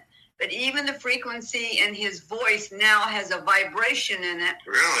in it. But even the frequency in his voice now has a vibration in it.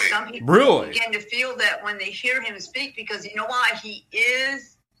 Really? Some people begin to feel that when they hear him speak, because you know why? He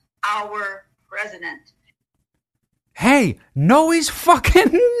is our president. Hey, no, he's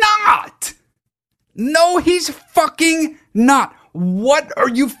fucking not. No, he's fucking not. What are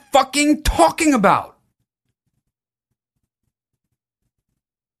you fucking talking about?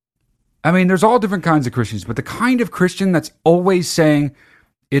 I mean, there's all different kinds of Christians, but the kind of Christian that's always saying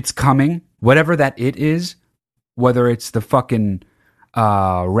it's coming, whatever that it is, whether it's the fucking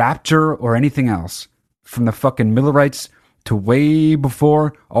rapture or anything else, from the fucking Millerites to way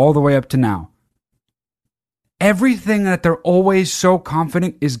before, all the way up to now. Everything that they're always so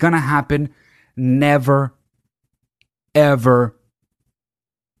confident is going to happen never, ever,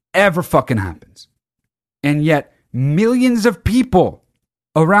 ever fucking happens. And yet, millions of people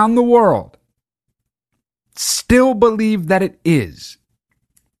around the world still believe that it is.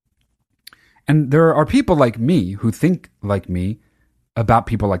 And there are people like me who think like me about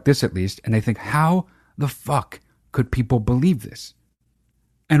people like this, at least, and they think, how the fuck could people believe this?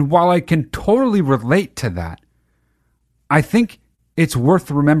 And while I can totally relate to that, I think it's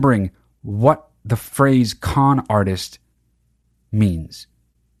worth remembering what the phrase con artist means.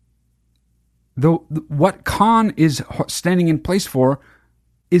 What con is standing in place for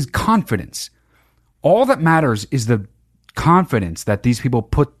is confidence. All that matters is the confidence that these people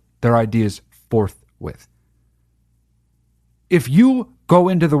put their ideas forth with. If you go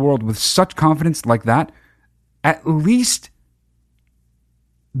into the world with such confidence like that, at least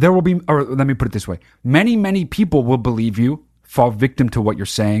there will be, or let me put it this way, many, many people will believe you, fall victim to what you're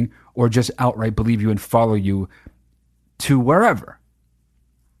saying, or just outright believe you and follow you to wherever.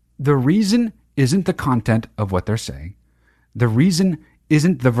 The reason isn't the content of what they're saying. The reason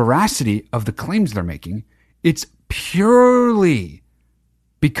isn't the veracity of the claims they're making. It's purely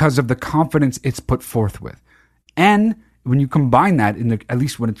because of the confidence it's put forth with. And when you combine that, at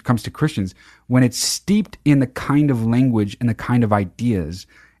least when it comes to Christians, when it's steeped in the kind of language and the kind of ideas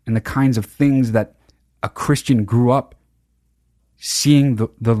and the kinds of things that a Christian grew up seeing,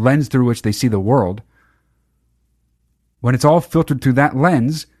 the lens through which they see the world, when it's all filtered through that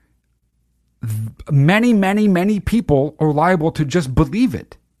lens, many, many, many people are liable to just believe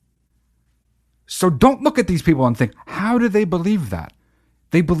it. So don't look at these people and think, how do they believe that?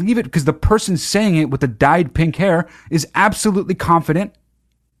 They believe it because the person saying it with the dyed pink hair is absolutely confident,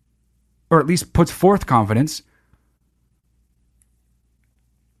 or at least puts forth confidence.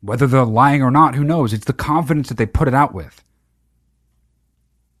 Whether they're lying or not, who knows? It's the confidence that they put it out with.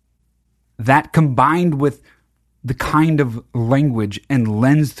 That combined with the kind of language and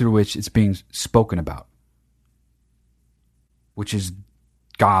lens through which it's being spoken about, which is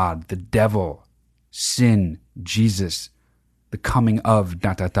God, the devil, sin, Jesus, the coming of ...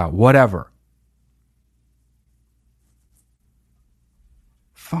 whatever.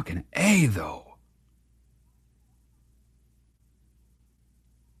 Fucking A, though.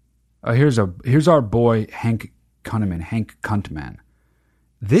 Here's our boy Hank Kuntman.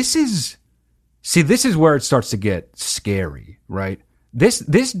 This is See, this is where it starts to get scary, right? This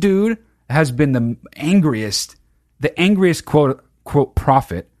dude has been the angriest quote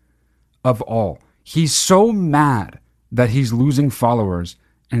prophet of all. He's so mad that he's losing followers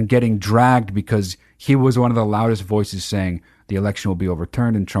and getting dragged because he was one of the loudest voices saying the election will be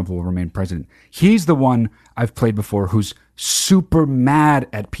overturned and Trump will remain president. He's the one I've played before who's super mad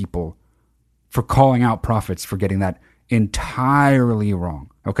at people for calling out prophets for getting that entirely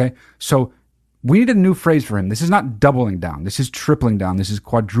wrong. Okay? So we need a new phrase for him. This is not doubling down. This is tripling down. This is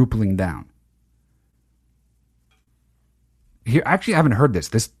quadrupling down. Here, actually, I haven't heard this.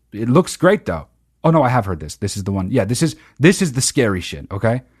 It looks great though. Oh no, I have heard this. This is the one. Yeah, this is the scary shit,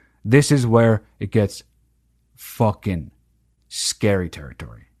 okay? This is where it gets fucking scary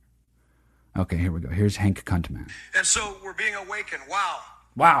territory. Okay, here we go. Here's Hank Kuntman. And so we're being awakened. Wow.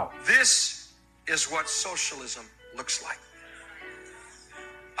 Wow. This is what socialism looks like.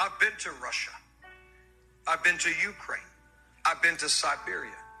 I've been to Russia. I've been to Ukraine. I've been to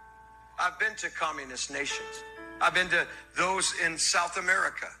Siberia. I've been to communist nations. I've been to those in South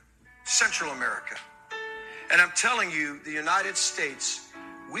America, Central America. And I'm telling you, the United States,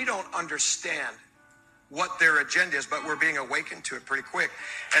 we don't understand what their agenda is, but we're being awakened to it pretty quick.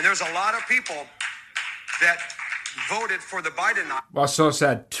 And there's a lot of people that voted for the Bidenites. Well, so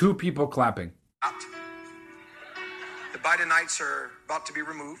sad. 2 people clapping. The Bidenites are about to be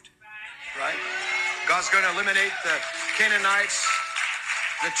removed, right? God's going to eliminate the Canaanites,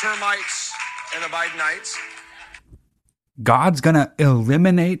 the termites, and the Bidenites. God's going to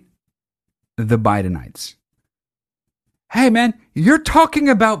eliminate the Bidenites. Hey, man, you're talking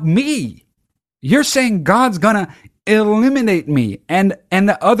about me. You're saying God's going to eliminate me and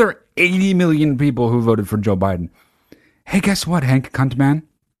the other 80 million people who voted for Joe Biden. Hey, guess what, Hank Kuntman?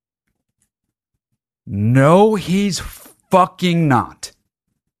 No, he's fucking not.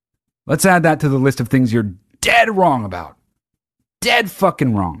 Let's add that to the list of things you're dead wrong about. Dead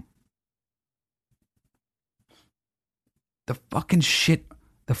fucking wrong. The fucking shit,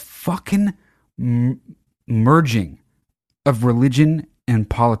 the fucking merging of religion and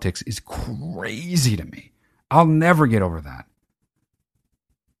politics is crazy to me. I'll never get over that.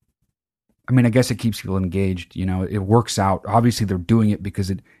 I mean, I guess it keeps people engaged, you know, it works out. Obviously, they're doing it because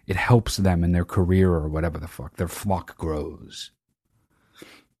it helps them in their career or whatever the fuck. Their flock grows.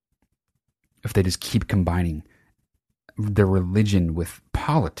 If they just keep combining their religion with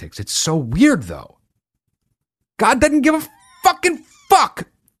politics. It's so weird, though. God doesn't give a fucking fuck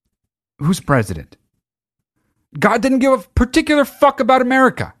who's president. God didn't give a particular fuck about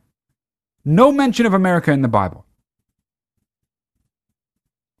America. No mention of America in the Bible.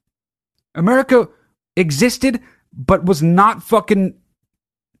 America existed, but was not fucking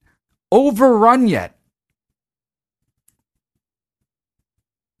overrun yet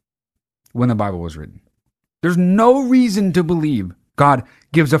when the Bible was written. There's no reason to believe God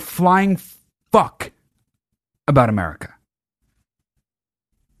gives a flying fuck about America.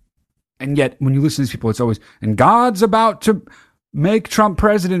 And yet, when you listen to these people, it's always, and God's about to make Trump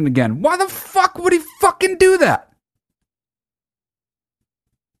president again. Why the fuck would he fucking do that?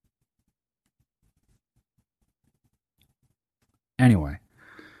 Anyway,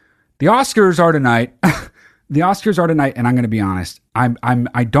 the Oscars are tonight. The Oscars are tonight, and I'm going to be honest. I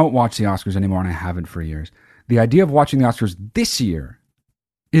don't watch the Oscars anymore, and I haven't for years. The idea of watching the Oscars this year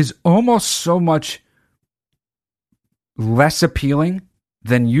is almost so much less appealing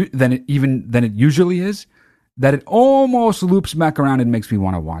than it usually is, that it almost loops back around and makes me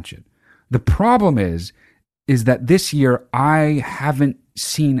want to watch it. The problem is that this year I haven't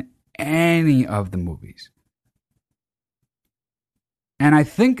seen any of the movies. And I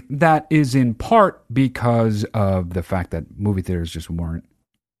think that is in part because of the fact that movie theaters just weren't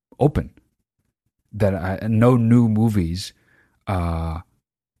open. That no new movies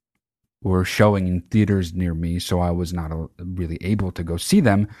were showing in theaters near me, so I was not really able to go see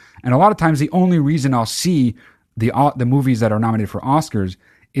them. And a lot of times the only reason I'll see the movies that are nominated for Oscars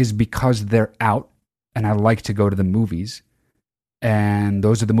is because they're out, and I like to go to the movies. And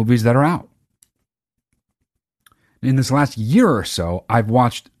those are the movies that are out. In this last year or so, I've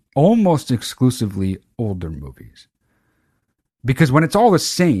watched almost exclusively older movies. Because when it's all the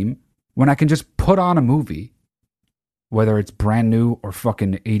same, when I can just put on a movie, whether it's brand new or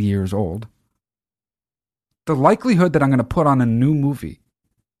fucking 80 years old, the likelihood that I'm going to put on a new movie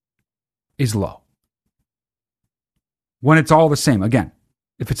is low. When it's all the same. Again,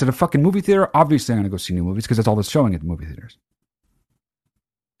 if it's at a fucking movie theater, obviously I'm going to go see new movies because that's all that's showing at the movie theaters.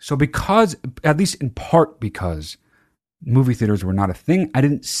 So because, at least in part because movie theaters were not a thing, I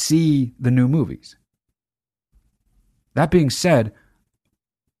didn't see the new movies. That being said,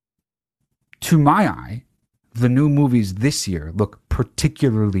 to my eye, the new movies this year look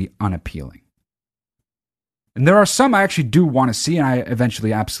particularly unappealing. And there are some I actually do want to see, and I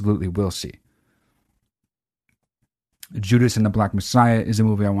eventually absolutely will see. Judas and the Black Messiah is a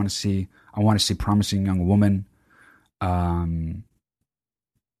movie I want to see. I want to see Promising Young Woman. And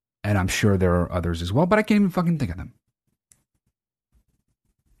I'm sure there are others as well, but I can't even fucking think of them.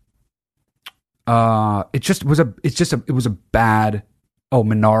 It was a bad. Oh,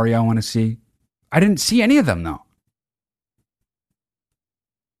 Minari, I want to see. I didn't see any of them though.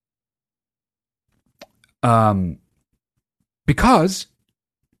 Because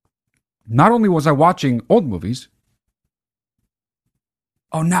not only was I watching old movies.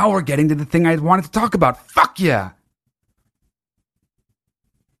 Oh, now we're getting to the thing I wanted to talk about. Fuck yeah.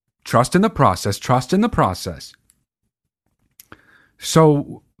 Trust in the process. Trust in the process.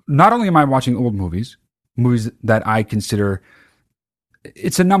 So not only am I watching old movies that I consider,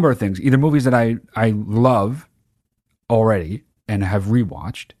 it's a number of things. Either movies that I love already and have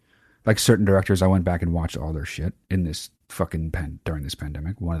rewatched, like certain directors, I went back and watched all their shit in this fucking during this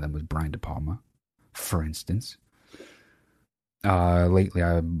pandemic. One of them was Brian De Palma, for instance. Lately,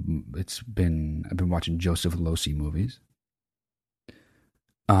 I've been watching Joseph Losey movies.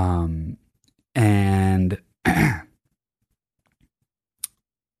 And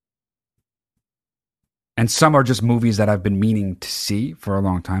and some are just movies that I've been meaning to see for a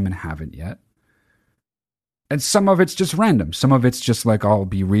long time and haven't yet. And some of it's just random. Some of it's just like I'll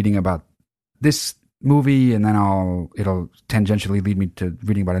be reading about this movie and then it'll tangentially lead me to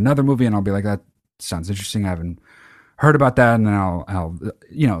reading about another movie and I'll be like, that sounds interesting. I haven't heard about that, and then I'll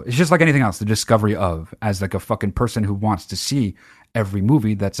it's just like anything else, the discovery of, as like a fucking person who wants to see every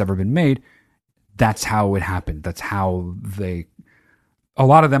movie that's ever been made, that's how it happened. That's how a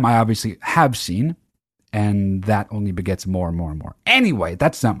lot of them I obviously have seen, and that only begets more and more and more. Anyway,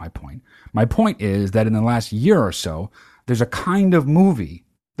 that's not my point. My point is that in the last year or so, there's a kind of movie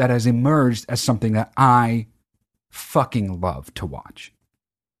that has emerged as something that I fucking love to watch.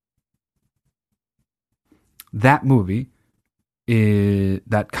 That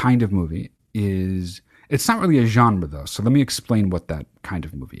kind of movie is, it's not really a genre though, so let me explain what that kind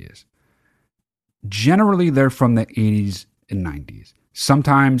of movie is. Generally, they're from the 80s and 90s.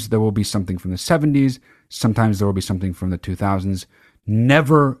 Sometimes there will be something from the 70s, sometimes there will be something from the 2000s.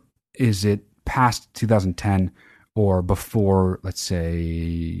 Never is it past 2010 or before, let's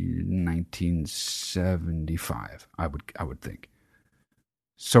say, 1975, I would think.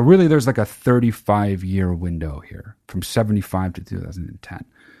 So really, there's like a 35-year window here, from 75 to 2010.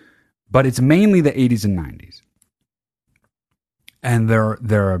 But it's mainly the 80s and 90s. And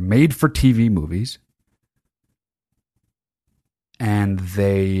they're made-for-TV movies. And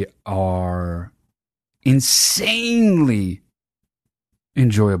they are insanely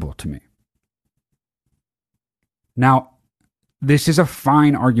enjoyable to me. Now, this is a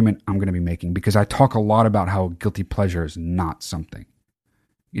fine argument I'm going to be making because I talk a lot about how guilty pleasure is not something.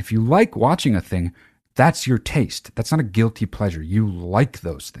 If you like watching a thing, that's your taste. That's not a guilty pleasure. You like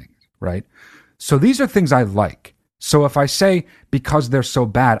those things, right? So these are things I like. So if I say because they're so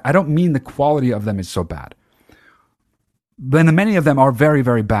bad, I don't mean the quality of them is so bad. Then many of them are very,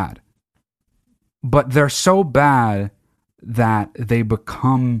 very bad. But they're so bad that they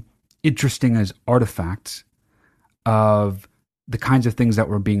become interesting as artifacts of the kinds of things that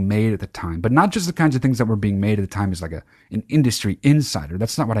were being made at the time. But not just the kinds of things that were being made at the time as like an industry insider.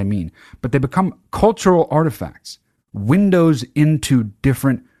 That's not what I mean. But they become cultural artifacts, windows into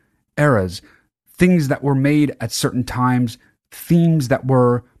different eras, things that were made at certain times, themes that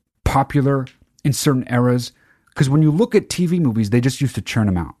were popular in certain eras. Because when you look at TV movies, they just used to churn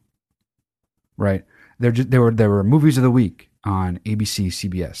them out, right? There were movies of the week on ABC,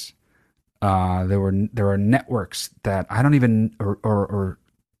 CBS. There were networks that I don't even, or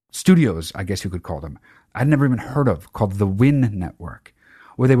studios, I guess you could call them, I'd never even heard of, called the Win Network,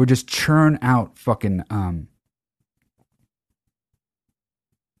 where they would just churn out fucking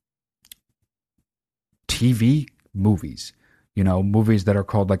TV movies, movies that are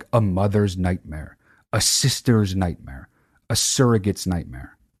called like A Mother's Nightmare, A Sister's Nightmare, A Surrogate's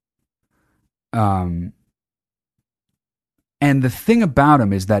Nightmare. And the thing about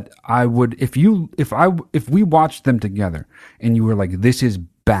them is that I would, if we watched them together and you were like, this is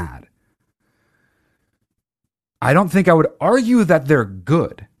bad, I don't think I would argue that they're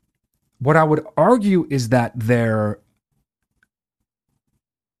good. What I would argue is that they're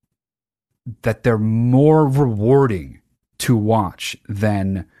more rewarding to watch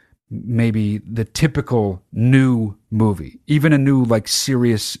than maybe the typical new movie, even a new like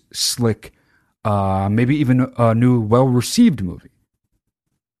serious, slick, maybe even a new well-received movie.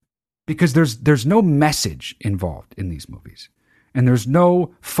 because there's no message involved in these movies, and there's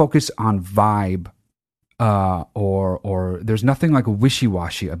no focus on vibe, or there's nothing like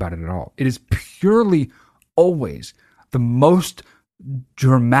wishy-washy about it at all. It is purely always the most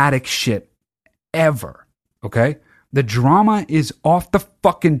dramatic shit ever. Okay, the drama is off the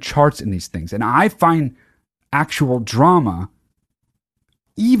fucking charts in these things, and I find actual drama,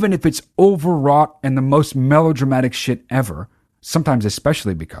 even if it's overwrought and the most melodramatic shit ever, sometimes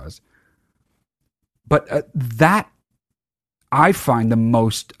especially because, but that I find the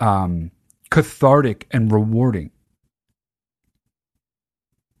most cathartic and rewarding.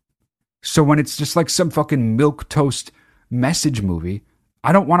 So when it's just like some fucking milquetoast message movie,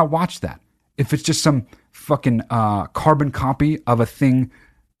 I don't want to watch that. If it's just some fucking carbon copy of a thing,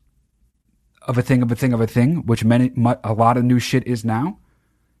 which a lot of new shit is now,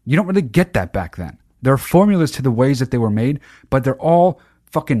 you don't really get that back then. There are formulas to the ways that they were made, but they're all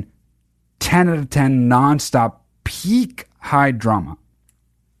fucking 10 out of 10 nonstop peak high drama.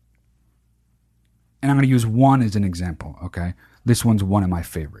 And I'm going to use one as an example, okay? This one's one of my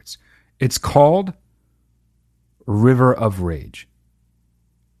favorites. It's called River of Rage.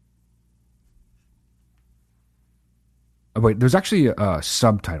 Oh, wait, there's actually a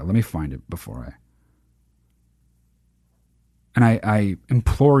subtitle. Let me find it before I... And I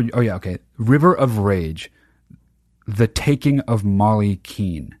implore you... Oh, yeah, okay. River of Rage. The Taking of Molly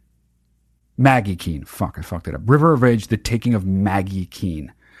Keene. Maggie Keene. Fuck, I fucked it up. River of Rage, The Taking of Maggie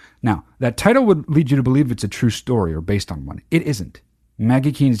Keene. Now, that title would lead you to believe it's a true story or based on one. It isn't.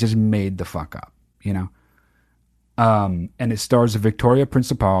 Maggie Keene's just made the fuck up, you know? And it stars Victoria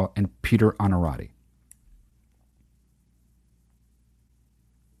Principal and Peter Onorati.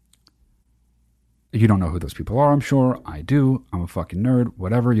 You don't know who those people are, I'm sure. I do. I'm a fucking nerd.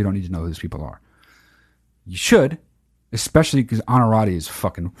 Whatever. You don't need to know who those people are. You should, especially because Onorati is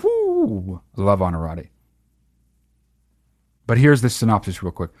fucking... Whoo! Love Onorati. But here's the synopsis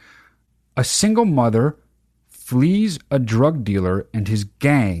real quick. A single mother flees a drug dealer and his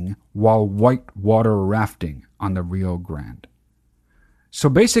gang while whitewater rafting on the Rio Grande. So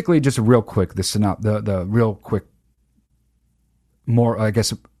basically, just real quick, the real quick, more, I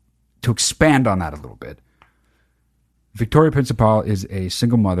guess, to expand on that a little bit. Victoria Principal is a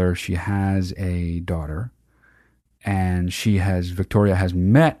single mother. She has a daughter, and Victoria has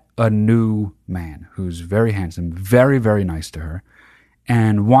met a new man who's very handsome, very, very nice to her,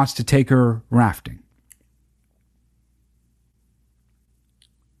 and wants to take her rafting.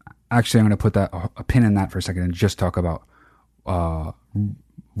 Actually, I'm going to put a pin in that for a second and just talk about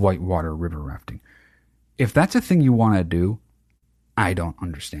whitewater river rafting. If that's a thing you want to do, I don't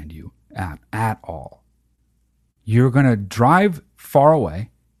understand you at all. You're going to drive far away,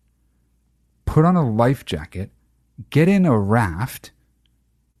 put on a life jacket, get in a raft,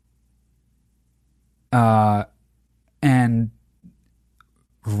 and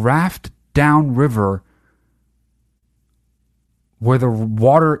raft downriver where the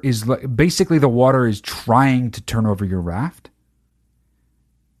water is, basically the water is trying to turn over your raft.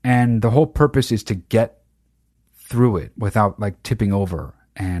 And the whole purpose is to get through it without like tipping over,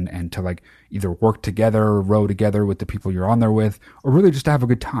 and to like either work together or row together with the people you're on there with, or really just to have a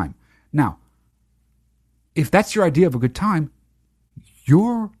good time. Now, if that's your idea of a good time,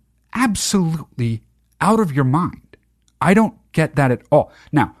 you're absolutely out of your mind. I don't get that at all.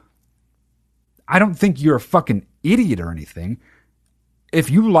 Now, I don't think you're a fucking idiot or anything. If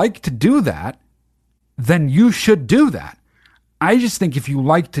you like to do that, then you should do that. I just think if you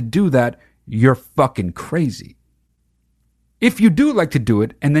like to do that, you're fucking crazy. If you do like to do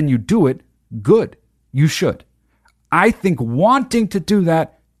it and then you do it, good. You should. I think wanting to do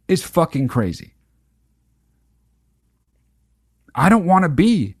that is fucking crazy. I don't want to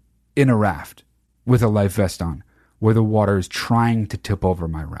be in a raft with a life vest on where the water is trying to tip over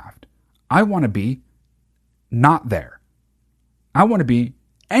my raft. I want to be not there. I want to be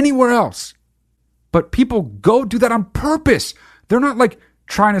anywhere else. But people go do that on purpose. They're not like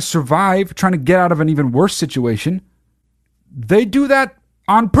trying to survive, trying to get out of an even worse situation. They do that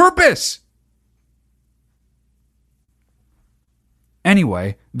on purpose.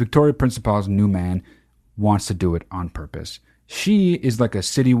 Anyway, Victoria Principal's new man wants to do it on purpose. She is like a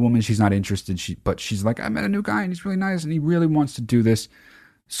city woman. She's not interested. But she's like, I met a new guy and he's really nice and he really wants to do this.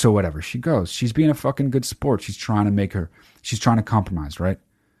 So whatever, she goes. She's being a fucking good sport. She's trying to compromise, right?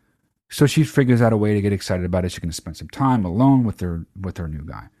 So she figures out a way to get excited about it. She's going to spend some time alone with her new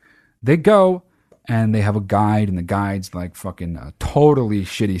guy. They go and they have a guide, and the guide's like fucking a totally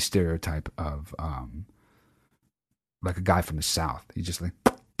shitty stereotype of like a guy from the South. He's just like,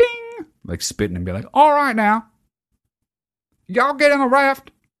 ding, like spitting and be like, all right now, y'all get in the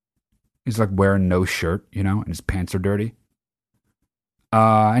raft. He's like wearing no shirt, you know, and his pants are dirty.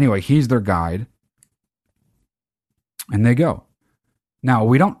 Anyway, he's their guide. And they go. Now,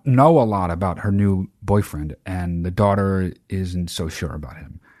 we don't know a lot about her new boyfriend, and the daughter isn't so sure about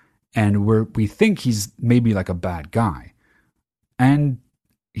him. And we think he's maybe like a bad guy. And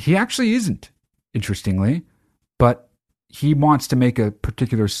he actually isn't, interestingly. But he wants to make a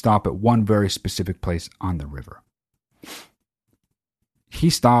particular stop at one very specific place on the river. He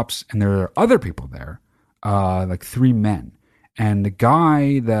stops, and there are other people there, like 3 men. And the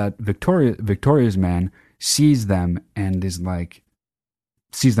guy that Victoria's man sees them and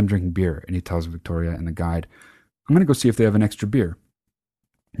sees them drinking beer. And he tells Victoria and the guide, I'm going to go see if they have an extra beer.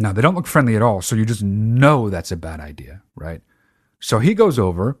 Now, they don't look friendly at all, so you just know that's a bad idea, right? So he goes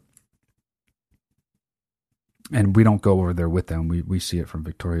over, and we don't go over there with them. We see it from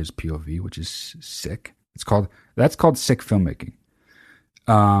Victoria's POV, which is sick. That's called sick filmmaking.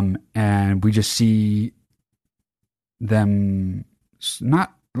 And we just see them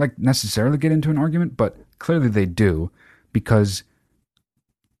not like necessarily get into an argument, but clearly they do because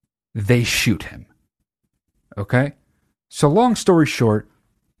they shoot him. Okay? So long story short,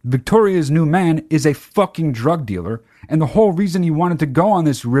 Victoria's new man is a fucking drug dealer, and the whole reason he wanted to go on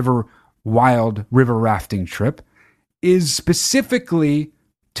this river rafting trip is specifically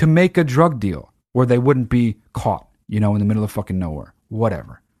to make a drug deal where they wouldn't be caught, you know, in the middle of fucking nowhere.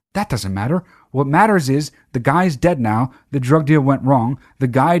 Whatever. That doesn't matter. What matters is the guy's dead now, the drug deal went wrong, the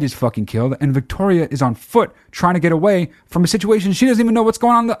guide is fucking killed, and Victoria is on foot trying to get away from a situation she doesn't even know what's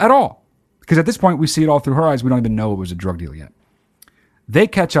going on at all. Because at this point, we see it all through her eyes. We don't even know it was a drug deal yet. They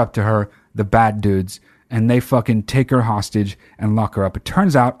catch up to her, the bad dudes, and they fucking take her hostage and lock her up. It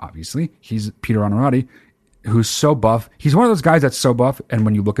turns out, obviously, he's Peter Onorati, who's so buff. He's one of those guys that's so buff, and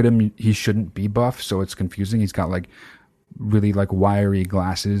when you look at him, he shouldn't be buff, so it's confusing. He's got like really like wiry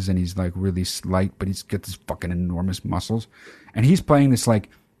glasses, and he's like really slight, but he's got this fucking enormous muscles. And he's playing this like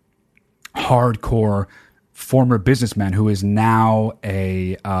hardcore former businessman who is now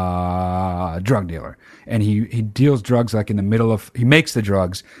a drug dealer. And he deals drugs like in the middle of, he makes the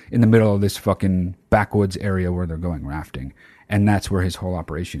drugs in the middle of this fucking backwoods area where they're going rafting. And that's where his whole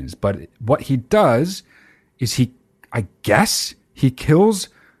operation is. But what he does is I guess he kills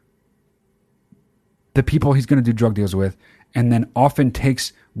the people he's going to do drug deals with, and then often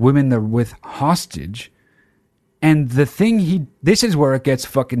takes women they're with hostage. And the thing this is where it gets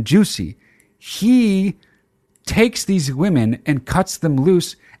fucking juicy. He takes these women and cuts them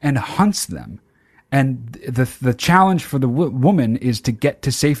loose and hunts them. And the challenge for the woman is to get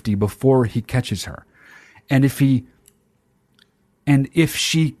to safety before he catches her. And if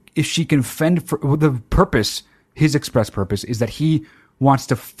she can fend for the purpose, his express purpose is that he wants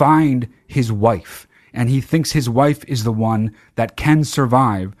to find his wife. And he thinks his wife is the one that can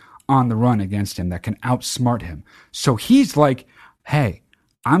survive on the run against him, that can outsmart him. So he's like, hey,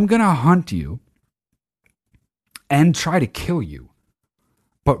 I'm going to hunt you and try to kill you.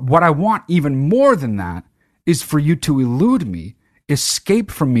 But what I want even more than that is for you to elude me,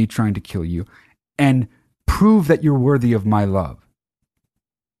 escape from me trying to kill you, and prove that you're worthy of my love.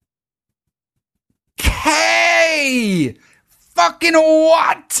 Hey! Fucking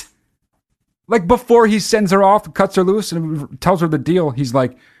what? Like before he sends her off, cuts her loose, and tells her the deal, he's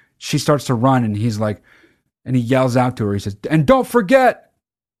like, she starts to run, and he's like, and he yells out to her, he says, and don't forget.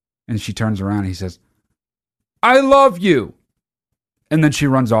 And she turns around and he says, I love you. And then she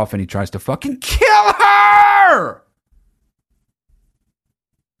runs off and he tries to fucking kill her.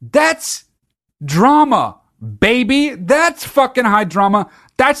 That's drama, baby. That's fucking high drama.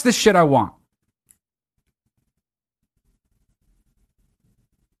 That's the shit I want.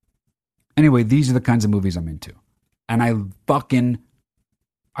 Anyway, these are the kinds of movies I'm into. And I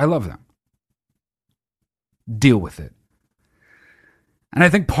love them. Deal with it. And I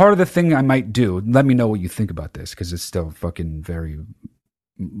think part of the thing I might do, let me know what you think about this, because it's still fucking very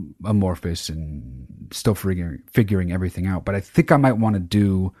amorphous and still figuring everything out. But I think I might want to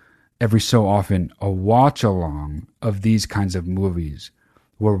do every so often a watch along of these kinds of movies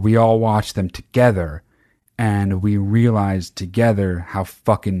where we all watch them together and we realize together how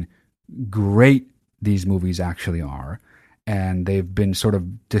fucking great these movies actually are. And they've been sort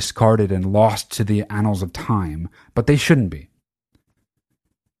of discarded and lost to the annals of time, but they shouldn't be.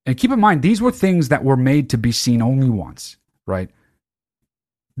 And keep in mind, these were things that were made to be seen only once, right?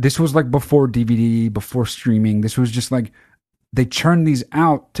 This was like before DVD, before streaming. This was just like, they churned these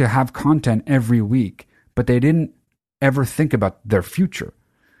out to have content every week, but they didn't ever think about their future.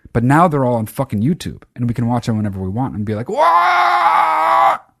 But now they're all on fucking YouTube, and we can watch them whenever we want and be like,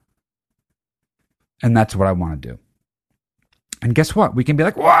 "Wah!" And that's what I want to do. And guess what? We can be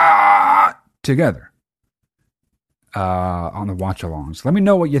like, "Wah!" together on the watch-alongs. Let me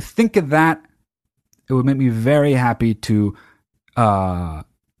know what you think of that. It would make me very happy to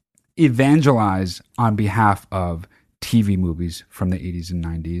evangelize on behalf of TV movies from the 80s and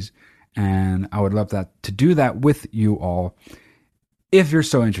 90s. And I would love to do that with you all if you're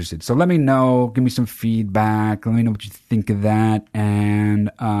so interested. So let me know. Give me some feedback. Let me know what you think of that.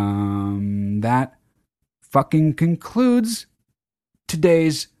 And that fucking concludes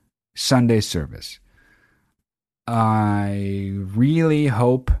today's Sunday service. I really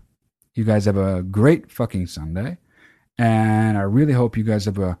hope you guys have a great fucking Sunday. And I really hope you guys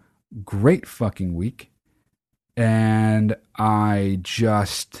have a great fucking week. And I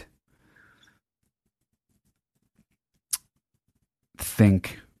just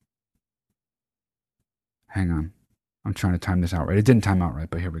think, hang on, I'm trying to time this out right. It didn't time out right,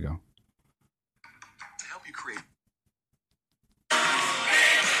 but here we go. To help you create.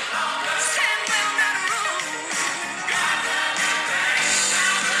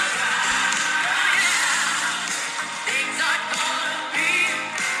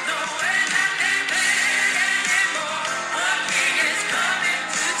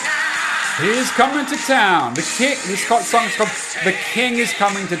 He's coming to town. The king. This song is called "The King is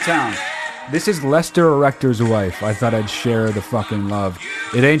Coming to Town." This is Lester Erector's wife. I thought I'd share the fucking love.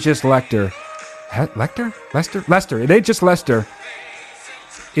 It ain't just Lecter. Lecter? Lester? Lester. It ain't just Lester.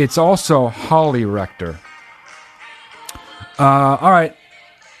 It's also Holly Rector. All right.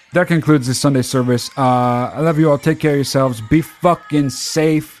 That concludes this Sunday service. I love you all. Take care of yourselves. Be fucking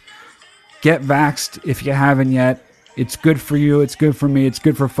safe. Get vaxxed if you haven't yet. It's good for you. It's good for me. It's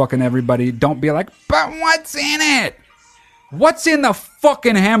good for fucking everybody. Don't be like, but what's in it? What's in the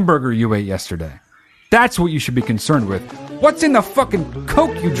fucking hamburger you ate yesterday? That's what you should be concerned with. What's in the fucking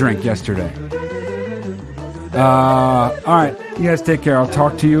Coke you drank yesterday? All right. You guys take care. I'll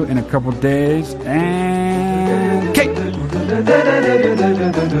talk to you in a couple days. And... Kate!